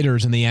heaviest of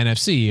hitters in the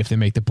NFC, if they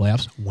make the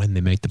playoffs, when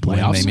they make the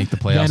playoffs,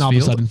 then all of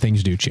a sudden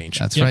things do change.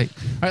 That's right.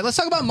 All right, let's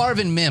talk about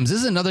Marvin Mims. This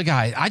is another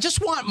guy. I just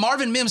want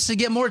Marvin Mims to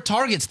get more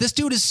targets. This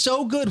dude is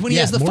so good when he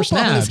has the football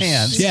in his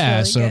hands. Yeah,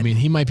 really so good. I mean,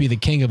 he might be the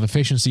king of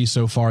efficiency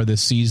so far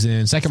this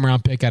season. Second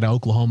round pick out of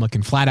Oklahoma,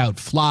 can flat out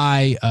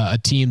fly. A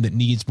team that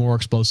needs more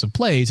explosive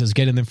plays is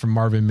getting them from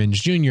Marvin Mims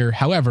Jr.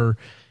 However,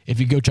 if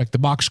you go check the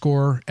box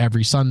score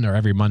every Sunday or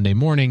every Monday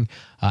morning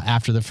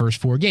after the first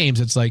 4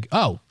 games, it's like,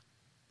 oh,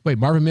 wait,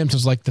 Marvin Mims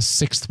is like the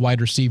 6th wide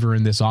receiver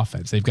in this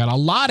offense. They've got a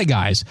lot of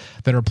guys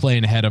that are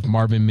playing ahead of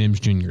Marvin Mims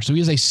Jr. So he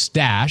is a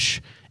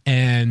stash.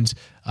 And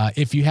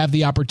if you have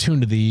the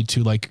opportunity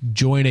to like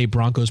join a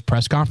Broncos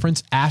press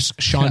conference,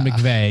 ask Sean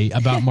McVay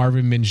about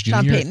Marvin Mims Jr.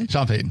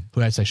 Sean Payton.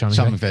 Who did I say? Sean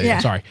Sean McVay. McVay. Yeah.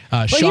 Sorry.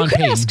 Well, Sean you could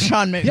Payton. ask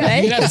Sean McVay Yeah,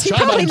 you could because ask he Sean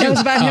probably about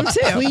knows about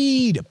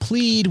him too.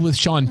 Plead with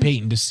Sean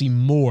Payton to see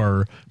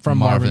more from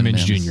Marvin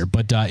Mims Jr.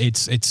 But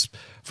it's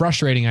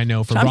frustrating, I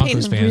know, for Sean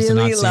Broncos Payton fans to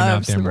not really see him out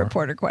loves there the more.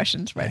 reporter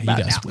questions right He about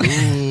does. now.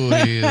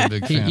 Ooh, he's a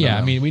big fan.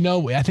 I mean, we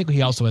know. I think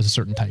he also has a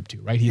certain type too,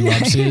 right? He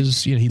loves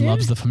his, he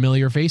loves the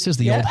familiar faces,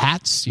 the old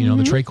hats. The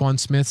Traquan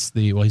Smiths.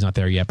 Well, he's not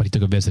there yet, but he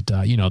took a visit.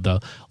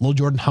 The Lil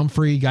Jordan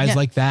Humphrey guys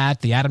like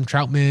that. The Adam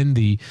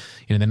Troutman.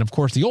 And then of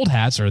course the old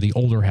hats are the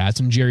older hats,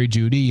 and Jerry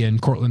Jeudy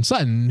and Cortland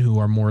Sutton, who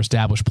are more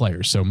established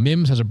players. So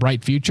Mims has a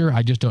bright future.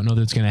 I just don't know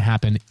that it's going to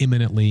happen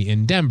imminently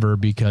in Denver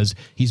because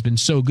he's been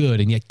so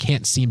good and yet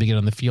can't seem to get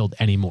on the field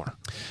anymore.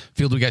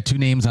 Field, we got 2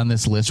 names on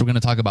this list. We're going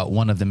to talk about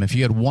one of them. If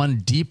you had one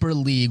deeper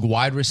league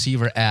wide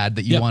receiver ad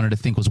that you wanted to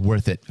think was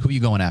worth it, who are you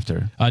going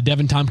after?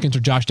 Devin Tompkins or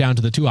Josh Downs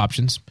are the 2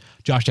 options.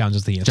 Josh Downs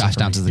is the answer. Josh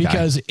Downs is the guy.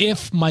 Because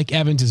if Mike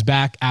Evans is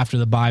back after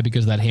the bye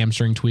because of that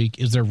hamstring tweak,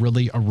 is there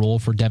really a role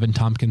for Devin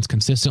Tompkins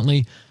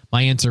consistently?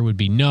 My answer would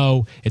be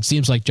no. It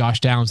seems like Josh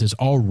Downs has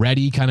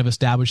already kind of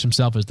established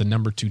himself as the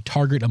number 2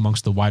 target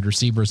amongst the wide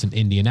receivers in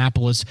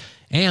Indianapolis,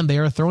 and they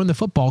are throwing the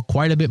football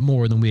quite a bit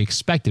more than we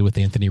expected with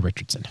Anthony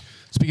Richardson.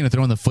 Speaking of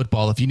throwing the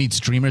football, if you need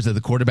streamers at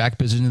the quarterback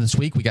position this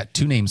week, we got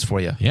 2 names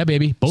for you. Yeah,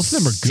 baby. Both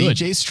of them are good.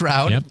 CJ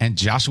Stroud and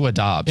Joshua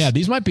Dobbs. Yeah,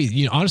 these might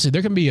be, honestly,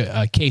 there can be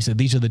a case that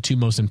these are the 2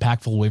 most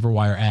impactful waiver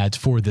wire ads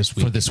for this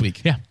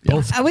week. Yeah,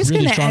 both I was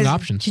really going to strong ask,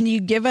 options. can you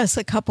give us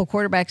a couple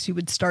quarterbacks you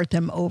would start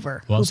them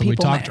over? Well, who so we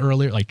people talked might-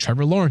 earlier, like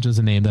Trevor Lawrence is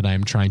a name that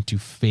I'm trying to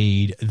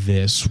fade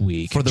this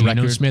week. For the Geno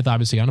record- Smith,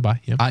 obviously, on a bye.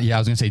 Yep. I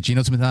was going to say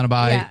Geno Smith on a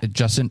bye, Yeah.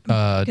 Justin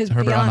 'Cause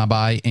Herbert on a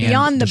bye, and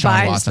beyond the Deshaun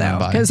buys, Watson on a though,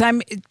 bye. because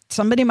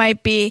somebody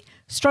might be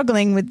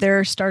struggling with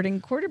their starting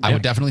quarterback. I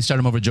would definitely start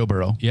him over Joe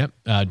Burrow. Yep.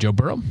 Joe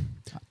Burrow.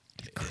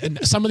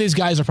 and some of these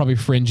guys are probably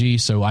fringy,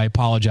 so I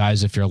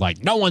apologize if you're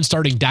like, no one's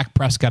starting Dak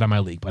Prescott on my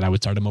league, but I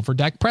would start him over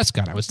Dak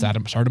Prescott. I would start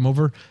him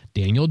over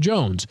Daniel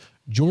Jones,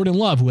 Jordan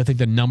Love, who I think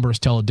the numbers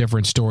tell a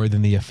different story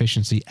than the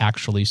efficiency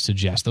actually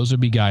suggests. Those would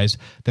be guys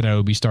that I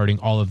would be starting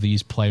all of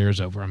these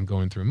players over. I'm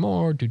going through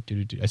more.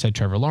 I said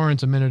Trevor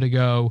Lawrence a minute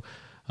ago.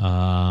 A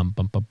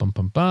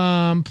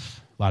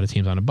lot of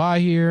teams on a bye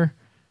here.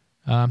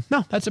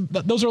 No,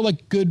 those are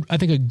like good. I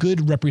think a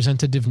good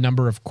representative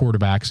number of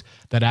quarterbacks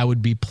that I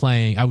would be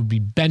playing. I would be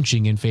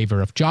benching in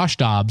favor of Josh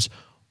Dobbs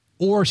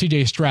or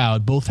CJ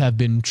Stroud. Both have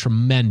been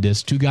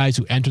tremendous. Two guys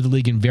who entered the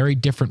league in very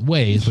different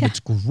ways, but it's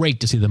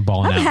great to see them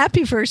balling out. I'm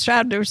happy for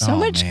Stroud. There was so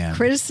much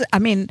criticism. I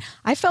mean,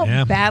 I felt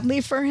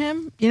badly for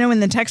him. You know, when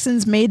the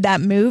Texans made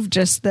that move,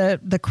 just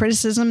the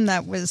criticism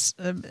that was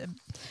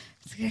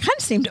it kind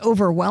of seemed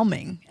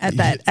overwhelming at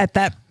that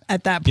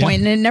point,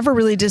 and it never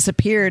really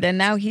disappeared. And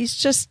now he's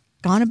just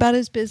gone about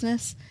his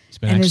business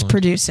and excellent. is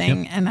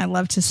producing, and I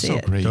love to see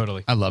it. Great.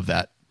 Totally. I love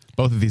that.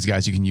 Both of these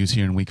guys you can use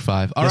here in week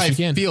 5. All right,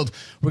 Field,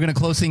 we're going to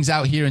close things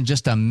out here in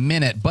just a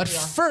minute. But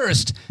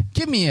first,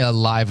 give me a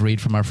live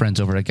read from our friends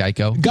over at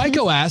Geico.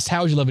 Geico asked,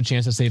 how would you love a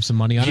chance to save some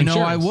money on insurance?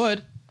 You know I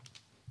would.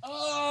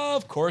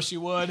 Of course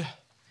you would.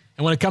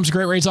 And when it comes to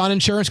great rates on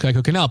insurance,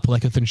 Geico can help,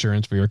 like with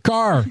insurance for your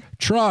car,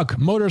 truck,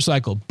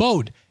 motorcycle,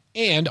 boat,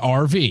 and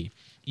RV.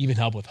 Even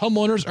help with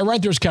homeowners or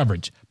renters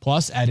coverage.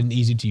 Plus, add an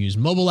easy-to-use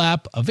mobile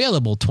app,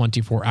 available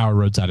 24-hour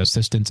roadside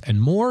assistance, and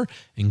more.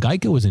 And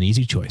Geico is an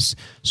easy choice.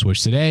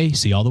 Switch today.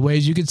 See all the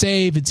ways you can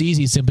save. It's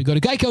easy. Simply go to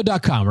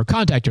geico.com or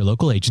contact your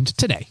local agent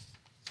today.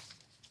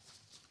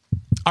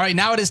 All right,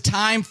 now it is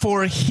time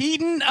for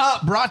Heating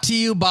Up, brought to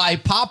you by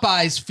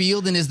Popeyes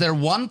Field. And is there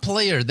one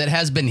player that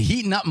has been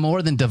heating up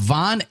more than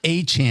Devon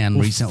Achane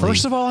recently?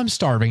 First of all, I'm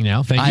starving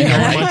now. Thank you I know,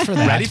 very right? much for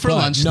that. Ready for But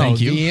lunch, no,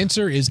 thank you. The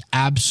answer is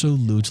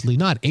absolutely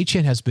not.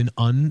 Achane has been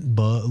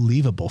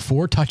unbelievable.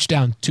 4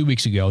 touchdowns 2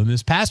 weeks ago. And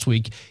this past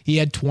week, he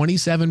had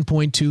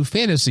 27.2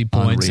 fantasy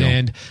points. Unreal.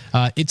 And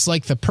it's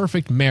like the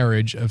perfect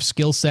marriage of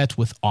skill sets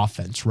with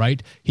offense,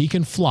 right? He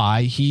can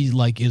fly. He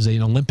is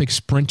an Olympic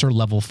sprinter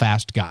level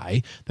fast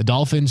guy. The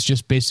Dolphins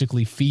just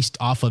basically feast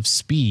off of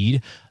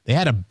speed. They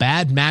had a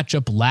bad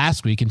matchup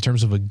last week in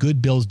terms of a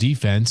good Bills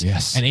defense.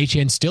 Yes. And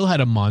Achane still had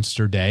a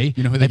monster day.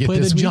 You know who they get play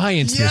this the week?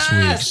 Giants this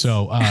week.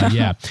 So,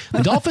 yeah.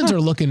 The Dolphins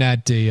are looking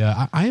at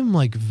I am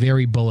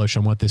very bullish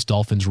on what this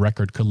Dolphins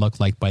record could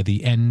look like by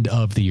the end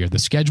of the year. The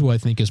schedule, I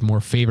think, is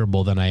more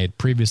favorable than I had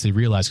previously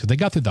realized because they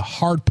got through the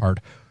hard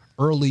part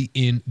early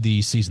in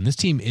the season. This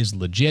team is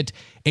legit.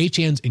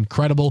 Achane's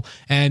incredible.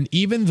 And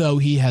even though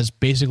he has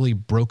basically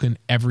broken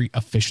every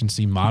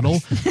efficiency model,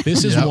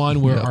 this is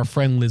one where our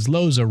friend Liz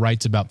Loza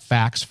writes about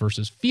facts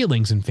versus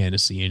feelings in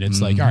fantasy. And it's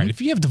like, all right,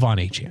 if you have Devon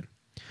Achane,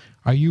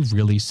 are you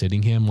really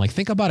sitting him?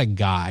 Think about a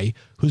guy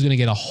who's going to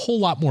get a whole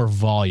lot more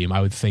volume,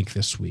 I would think,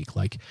 this week.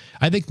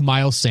 I think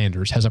Miles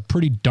Sanders has a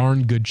pretty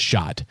darn good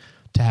shot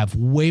to have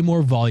way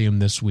more volume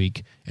this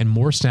week and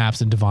more snaps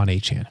than Devon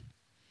Achane.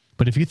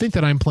 But if you think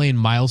that I'm playing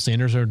Miles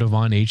Sanders or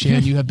Devon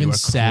Achane, you have been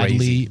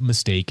sadly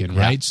mistaken,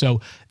 right? Yeah.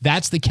 So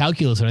that's the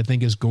calculus that I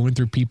think is going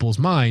through people's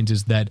minds,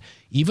 is that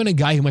even a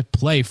guy who might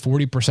play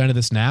 40% of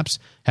the snaps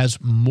has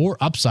more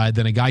upside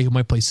than a guy who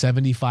might play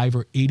 75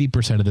 or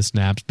 80% of the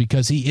snaps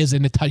because he is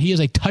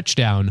a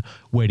touchdown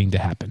waiting to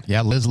happen.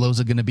 Yeah, Liz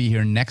Loza going to be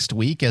here next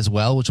week as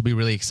well, which will be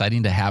really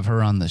exciting to have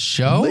her on the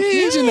show.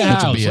 Liz in the which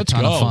house. will be a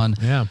ton of fun.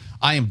 Yeah.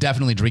 I am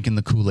definitely drinking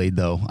the Kool-Aid,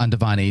 though, on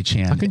Devon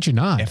Achane. How could you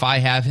not? If I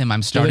have him, I'm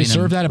Do starting they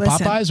serve that at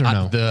Popeyes or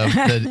no? The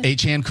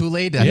Achane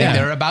Kool-Aid, I think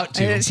they're about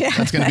to.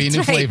 That's going to be a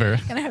new flavor.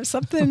 Going to have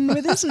something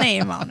with his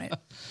name on it.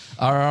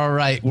 All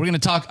right. We're going to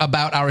talk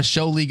about our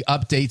show league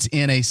updates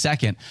in a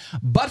second.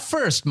 But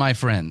first, my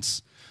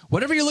friends,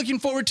 whatever you're looking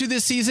forward to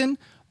this season,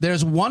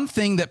 there's one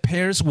thing that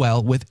pairs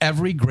well with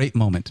every great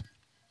moment.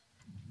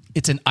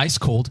 It's an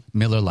ice-cold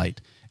Miller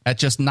Lite. At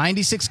just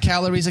 96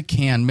 calories a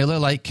can, Miller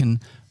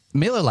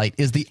Lite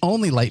is the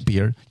only light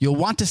beer you'll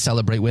want to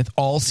celebrate with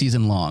all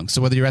season long.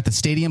 So whether you're at the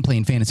stadium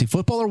playing fantasy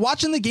football or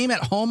watching the game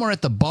at home or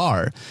at the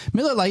bar,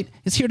 Miller Lite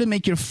is here to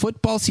make your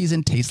football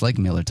season taste like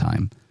Miller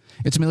time.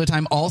 It's Miller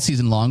time all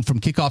season long,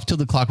 from kickoff till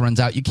the clock runs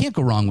out. You can't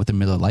go wrong with a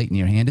Miller Lite in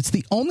your hand. It's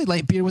the only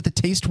light beer with a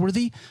taste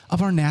worthy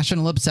of our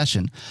national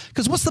obsession.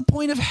 Because what's the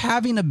point of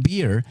having a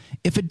beer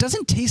if it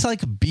doesn't taste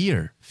like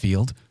beer,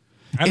 Field?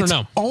 I don't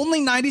know.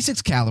 Only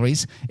 96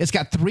 calories. It's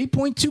got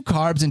 3.2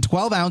 carbs in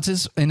 12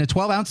 ounces in a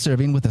 12-ounce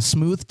serving with a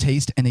smooth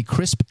taste and a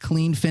crisp,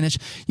 clean finish.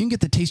 You can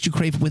get the taste you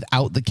crave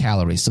without the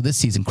calories. So this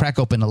season, crack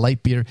open a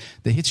light beer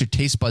that hits your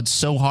taste buds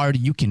so hard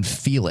you can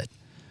feel it.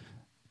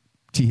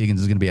 T.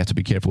 Higgins is going to have to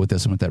be careful with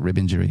this one with that rib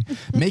injury.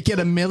 Make it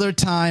a Miller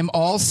time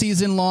all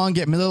season long.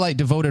 Get Miller Lite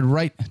delivered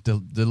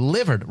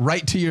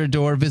right to your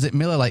door. Visit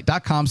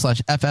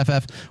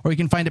MillerLite.com/FFF, or you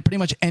can find it pretty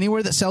much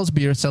anywhere that sells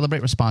beer.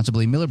 Celebrate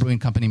responsibly. Miller Brewing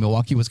Company,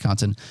 Milwaukee,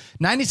 Wisconsin.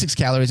 96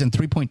 calories and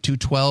 3.2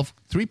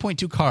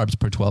 carbs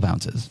per 12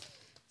 ounces.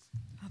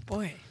 Oh,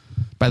 boy.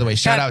 By the way,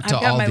 shout out to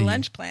all the... I've got my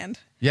lunch planned.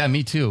 Yeah,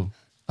 me too.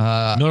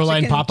 Miller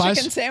Lite and Popeyes?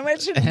 Chicken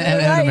sandwich. And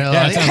Miller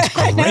Lite.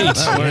 That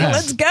sounds great.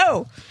 Let's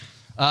go.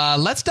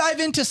 Let's dive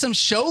into some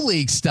show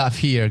league stuff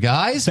here,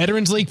 guys.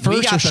 Veterans League We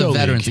first got or the show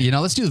Veterans. league?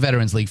 Let's do the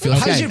Veterans League. Phil,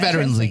 how's your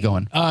Veterans League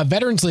going?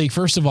 Veterans League,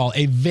 first of all,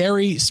 a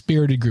very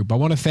spirited group. I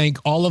want to thank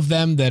all of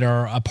them that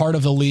are a part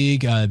of the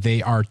league.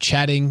 They are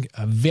chatting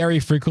very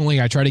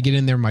frequently. I try to get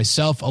in there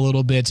myself a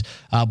little bit,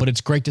 but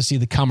it's great to see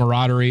the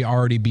camaraderie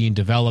already being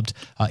developed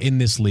in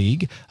this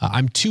league.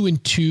 I'm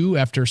 2-2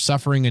 after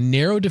suffering a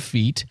narrow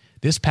defeat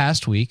this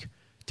past week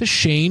to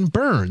Shane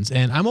Burns,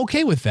 and I'm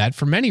okay with that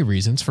for many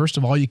reasons. First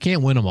of all, you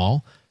can't win them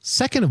all.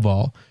 Second of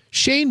all,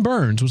 Shane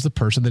Burns was the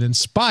person that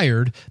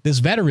inspired this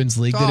Veterans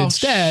League that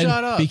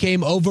instead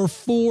became over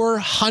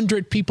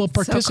 400 people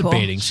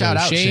participating. Cool. Shout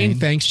out, Shane.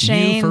 Thanks to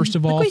you, first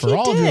of all, for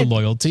all of your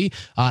loyalty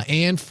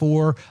and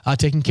for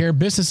taking care of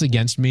business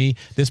against me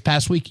this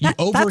past week. You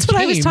overcame. That's what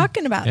I was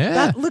talking about.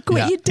 Yeah. Look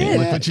what you did.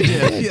 Look what you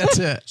did. That's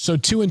it. So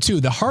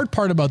 2-2. The hard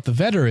part about the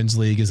Veterans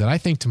League is that I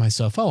think to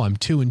myself, I'm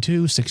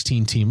 2-2,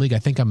 16-team league. I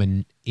think I'm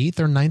in 8th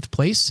or 9th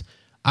place.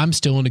 I'm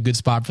still in a good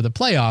spot for the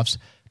playoffs.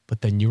 But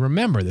then you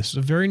remember, this is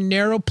a very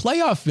narrow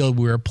playoff field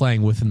we were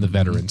playing with in the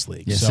Veterans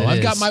League. Yes, so I've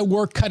is. got my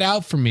work cut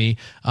out for me.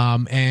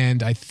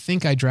 And I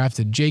think I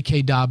drafted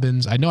J.K.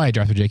 Dobbins. I know I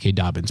drafted J.K.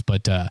 Dobbins,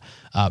 but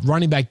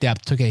running back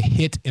depth took a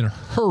hit in a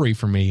hurry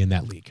for me in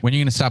that league. When are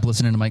you going to stop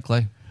listening to Mike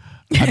Clay?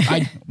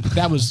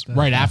 That was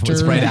right after.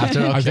 Was right after?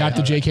 I Okay,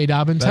 drafted J.K.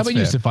 Dobbins. How That's about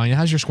you, fair. Stefania?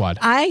 How's your squad?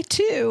 I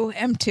too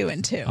am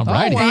 2-2. All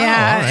righty. wow.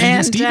 Yeah, All right.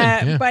 and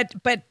Steven, yeah. but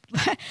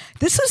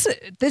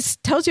this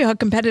tells you how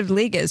competitive the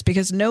league is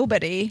because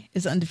nobody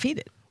is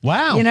undefeated.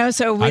 Wow.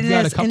 So I've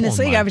got a in couple this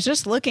in league, mind. I was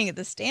just looking at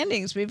the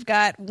standings. We've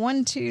got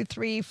 1, 2,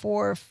 3,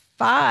 4,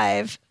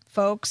 5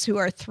 folks who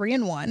are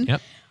 3-1.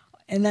 Yep.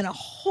 And then a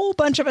whole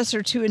bunch of us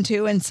are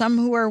 2-2, and some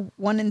who are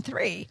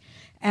 1-3.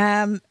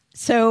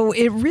 So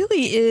it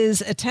really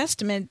is a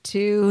testament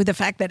to the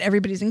fact that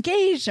everybody's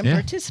engaged and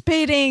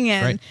participating.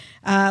 And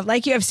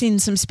like you have seen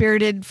some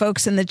spirited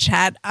folks in the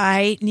chat,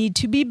 I need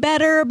to be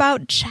better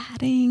about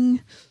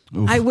chatting.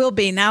 Oof. I will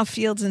be. Now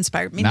Fields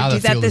inspired me Now to do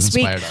that that Field this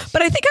week. inspired us.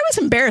 But I think I was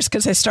embarrassed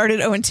because I started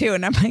 0-2,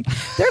 and I'm like,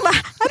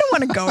 I don't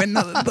want to go in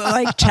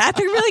the chat.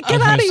 They're like,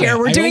 get out of here.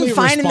 We're doing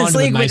fine in this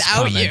league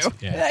without you.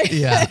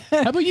 Yeah.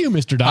 How about you,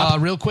 Mr.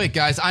 Dobb? Real quick,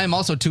 guys, I am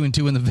also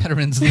 2-2 in the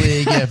Veterans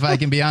League. If I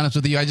can be honest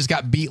with you, I just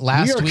got beat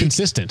last We are week.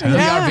 consistent, huh? We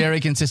Yeah. are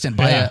very consistent.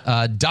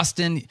 By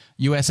Dustin,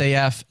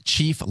 USAF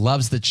Chief,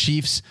 loves the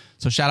Chiefs.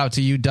 So shout out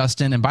to you,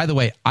 Dustin. And by the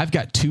way, I've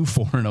got 2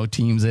 4-0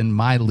 teams in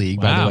my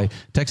league. By Wow. the way,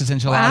 Texas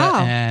Enchilada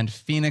Wow. and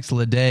Phoenix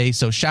Lede.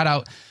 So shout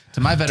out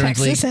to my Veterans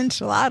Texas League.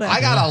 enchilada.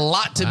 I got a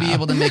lot to be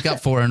able to make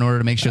up for in order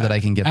to make sure that I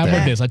can get How there.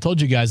 about this? I told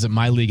you guys that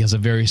my league has a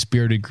very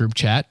spirited group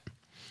chat.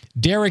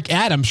 Derek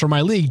Adams from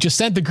my league just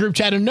sent the group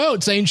chat a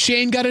note saying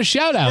Shane got a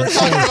shout out.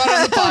 Talking about it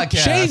on the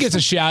podcast. Shane gets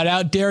a shout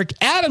out. Derek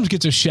Adams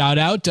gets a shout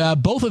out.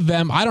 Both of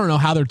them, I don't know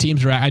how their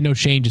teams are at. I know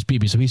Shane just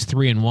beat me, so he's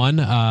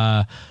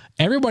 3-1.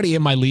 Everybody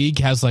in my league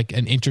has like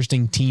an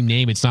interesting team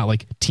name. It's not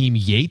like Team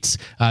Yates.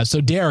 So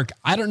Derek,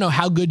 I don't know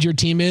how good your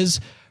team is.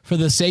 For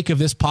the sake of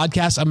this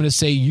podcast, I'm going to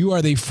say you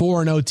are the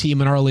 4-0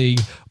 team in our league.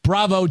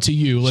 Bravo to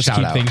you. Let's Shout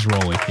keep out. things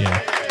rolling.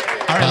 Yeah.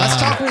 All right,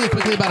 let's talk really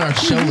quickly about our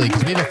show league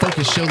because we have a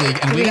focus show league,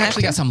 and we We have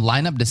actually to? got some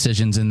lineup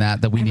decisions in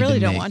that we I need really to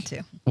don't make. want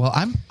to. Well,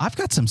 I've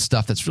got some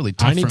stuff that's really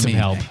tough I need for some me.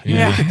 help.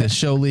 Yeah. Look at this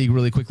show league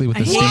really quickly with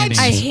the standings.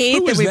 I hate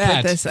Who that is we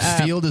that? put this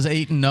up. Field is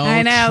 8-0.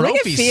 I know. Look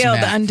at Trophy Field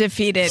smack.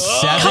 undefeated.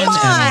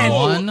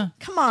 7-1.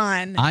 Come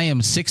on. I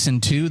am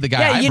 6-2. The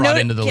guy I brought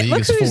into the league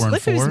is 4-4.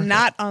 Look who's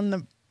not on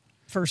the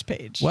first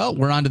page. Well,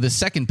 we're on to the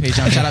second page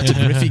now. Shout out to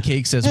Griffey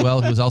Cakes as well,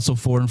 who's also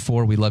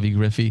 4-4. We love you,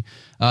 Griffey.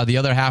 The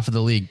other half of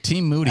the league,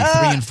 Team Moody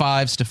 3-5,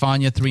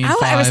 Stefania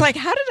 3-5. I was like,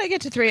 how did I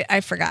get to 3?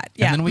 I forgot.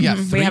 Yeah. And then we got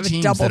 3 we have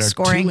teams double that are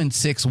scoring.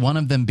 2-6. One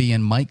of them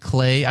being Mike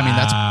Clay. I mean,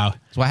 Wow.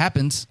 that's what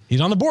happens.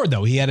 He's on the board,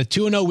 though. He had a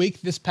 2-0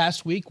 week this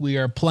past week. We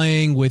are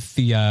playing with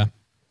the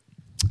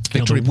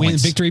Victory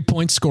points. Victory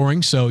point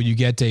scoring. So you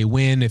get a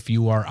win if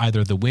you are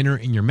either the winner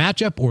in your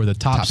matchup or the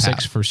top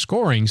 6 half. for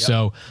scoring.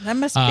 So That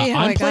must be how I'm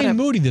I got playing a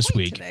Moody this point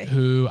week, today.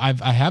 who I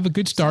have a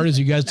good start, as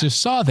you guys just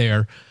saw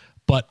there.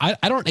 But I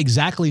don't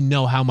exactly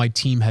know how my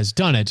team has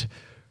done it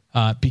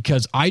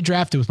because I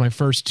drafted with my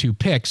first 2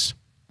 picks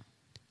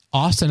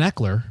Austin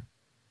Eckler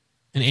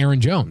and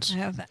Aaron Jones. I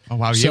have that. Oh,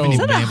 wow. You So- haven't Is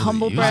even that a been able to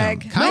humble use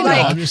brag? them. No,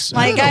 Like- I'm just,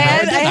 like I, I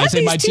had say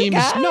these my 2 team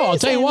is no. I'll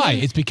guys tell you why.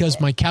 and- It's because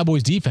my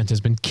Cowboys defense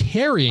has been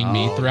carrying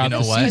me throughout you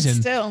know the what?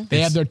 season. Still. They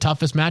have their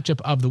toughest matchup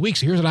of the week.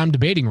 So here's what I'm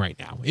debating right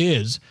now: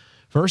 is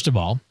first of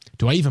all,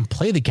 do I even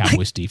play the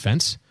Cowboys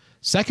defense?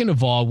 Second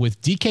of all,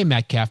 with DK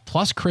Metcalf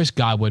plus Chris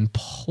Godwin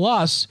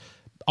plus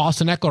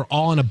Austin Eckler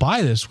all on a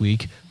bye this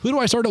week, who do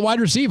I start at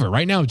wide receiver?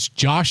 Right now, it's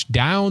Josh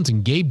Downs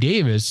and Gabe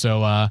Davis.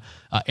 So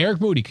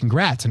Eric Moody,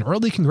 congrats, and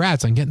early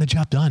congrats on getting the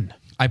job done.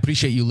 I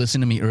appreciate you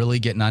listening to me early,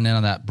 getting on in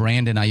on that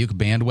Brandon Ayuk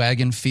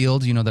bandwagon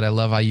field. You know that I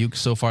love Ayuk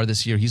so far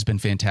this year. He's been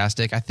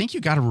fantastic. I think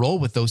you got to roll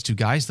with those 2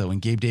 guys, though,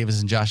 and Gabe Davis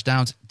and Josh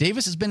Downs.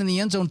 Davis has been in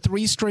the end zone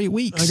 3 straight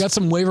weeks. I got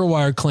some waiver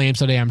wire claims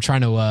today. I'm trying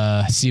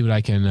to see what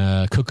I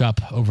can cook up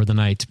over the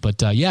night.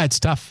 But yeah, it's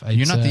tough.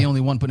 You're not the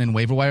only one putting in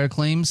waiver wire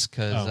claims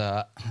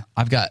because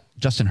I've got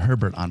Justin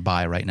Herbert on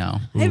bye right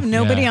now, I have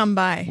nobody yeah. on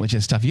bye. which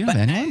is tough. You don't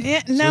have anyone?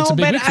 Yeah, no, it's a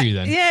big but week for you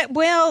then. yeah,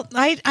 well,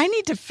 I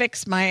need to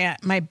fix my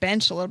my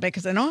bench a little bit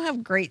because I don't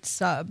have great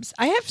subs.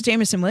 I have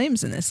Jamison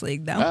Williams in this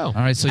league though. Oh. All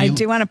right, so I you,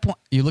 do want to.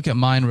 you look at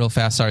mine real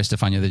fast. Sorry,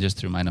 Stefania, they just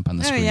threw mine up on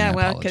the Oh screen. yeah, I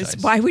well, because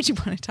apologize. why would you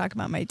want to talk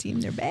about my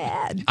team? They're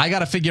bad. I got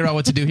to figure out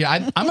what to do here.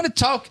 I'm going to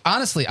talk,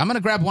 honestly, I'm going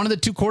to grab one of the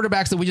two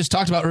quarterbacks that we just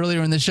talked about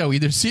earlier in the show.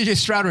 Either CJ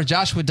Stroud or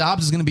Joshua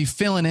Dobbs is going to be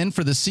filling in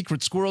for the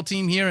secret squirrel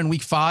team here in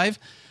week 5.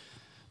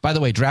 By the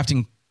way,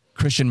 drafting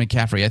Christian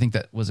McCaffrey, I think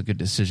that was a good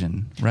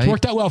decision, right? It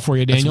worked out well for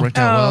you, That's Daniel. worked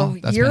out well. Oh,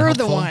 That's been you're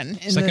the helpful. one.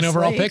 In Second this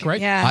overall league. pick,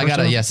 right? Yeah. I got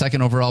a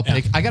second overall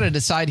pick. I got to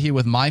decide here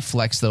with my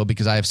flex though,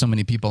 because I have so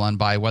many people on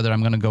bye, whether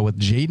I'm going to go with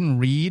Jaden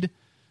Reed,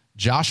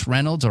 Josh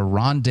Reynolds, or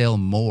Rondale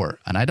Moore,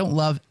 and I don't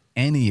love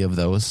any of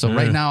those. So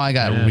right now I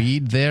got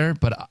Reed there,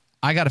 but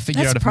I got to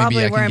figure That's out if maybe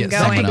probably I where can I'm get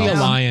going. That someone could be a else.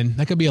 know. lion.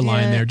 That could be a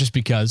lion Yeah. there just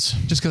because.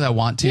 Just because I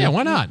want to. Yeah,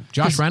 why not?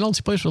 Josh Reynolds,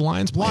 he plays for the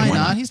Lions. Why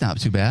not? He's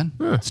not too bad.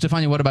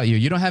 Stefania, what about you?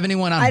 You don't have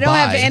anyone on I don't bye.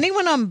 have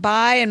anyone on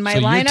bye, and my So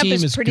your lineup team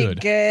is is pretty good.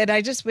 good.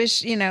 I just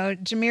wish,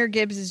 Jameer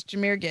Gibbs is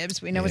Jameer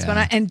Gibbs. We know what's Yeah. going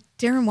on. And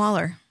Darren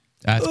Waller.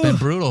 That's been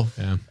brutal.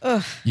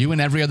 Yeah. You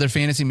and every other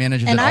fantasy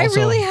manager And that I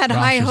also really had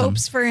high rosters him.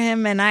 hopes for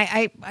him, and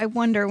I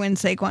wonder when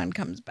Saquon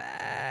comes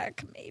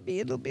back, maybe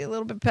it'll be a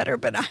little bit better,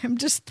 but I'm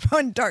just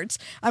throwing darts.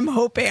 I'm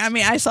hoping. I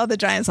mean, I saw the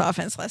Giants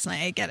offense last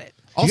night. I get it.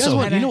 You guys Also,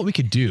 want, you know what we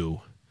could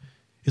do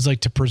is like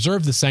to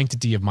preserve the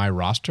sanctity of my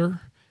roster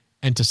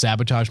and to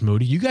sabotage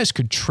Moody. You guys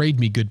could trade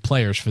me good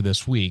players for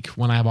this week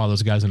when I have all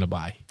those guys in a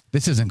bye.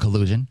 this isn't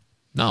collusion.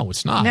 No,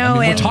 it's not. No, I mean,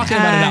 we're and, talking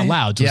about it out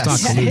loud, so Yes.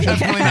 it's not collusion.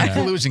 Definitely not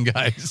collusion,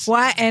 guys.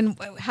 Why and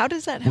how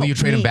does that help? Will you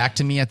trade me? him back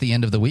to me at the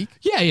end of the week?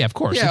 Yeah, of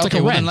course. Yeah, it's okay,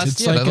 like a well, then rent. let's-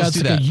 It's yeah, like, let's it's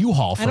do like a that.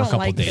 U-Haul I for a don't couple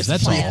like days. this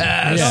That's all. plan.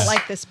 I Yeah. don't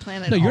like this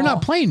plan at No, all. you're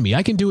not playing me.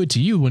 I can do it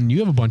to you when you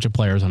have a bunch of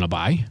players on a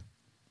bye.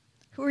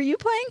 Who are you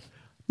playing?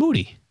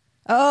 Moody.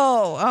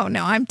 Oh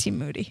no, I'm Team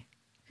Moody.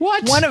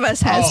 What? One of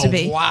us has to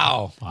be.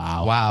 Wow.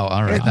 Wow.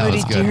 All right. Rick That Moody,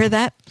 was do you good. hear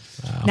that?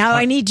 Now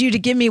I need you to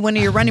give me one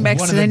of your running backs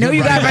One of because the I know good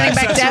you got running running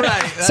back backs.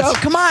 depth. That's right. So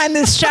come on,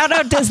 this shout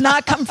out does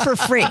not come for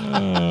free. All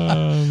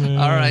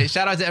right.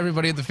 Shout out to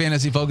everybody at the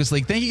Fantasy Focus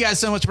League. Thank you guys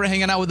so much for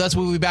hanging out with us.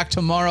 We'll be back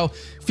tomorrow.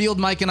 Field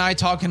Mike and I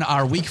talking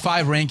our Week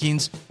 5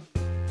 rankings.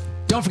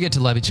 Don't forget to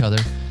love each other.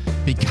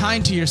 Be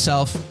kind to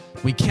yourself.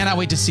 We cannot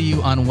wait to see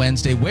you on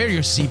Wednesday. Wear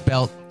your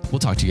seatbelt. We'll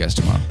talk to you guys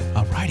tomorrow.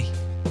 All righty.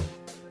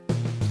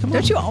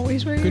 Don't you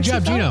always wear your Good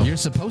job, seatbelt? Gino. You're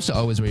supposed to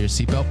always wear your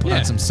seatbelt. Put Yeah.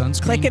 on some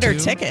sunscreen. Click it or too.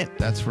 ticket.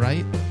 That's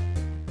right.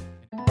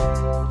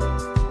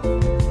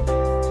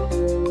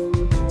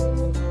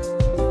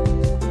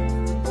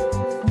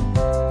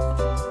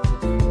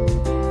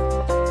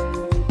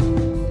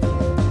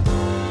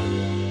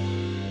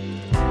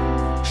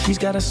 She's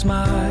got a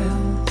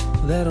smile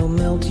that'll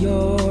melt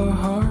your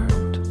heart.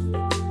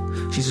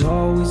 She's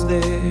always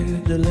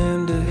there to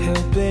lend a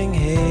helping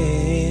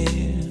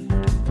hand.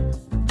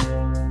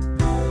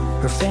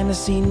 Her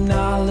fantasy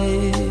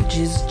knowledge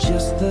is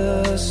just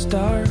the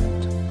start.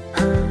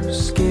 Her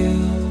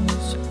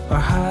skills are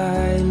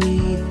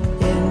highly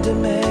in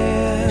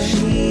demand.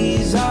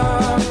 She's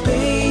our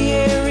Bay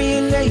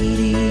Area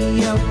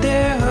lady out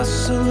there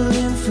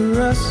hustling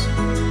for us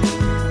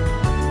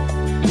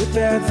with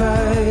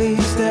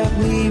advice that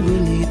we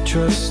really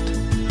trust.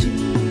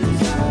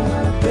 She's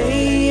our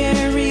Bay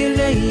Area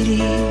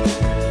lady,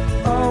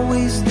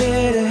 always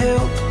there to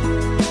help.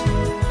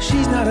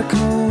 She's not a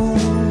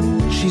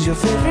coach, she's your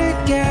favorite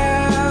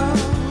gal.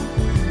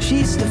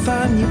 She's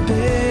Stefania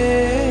Bell.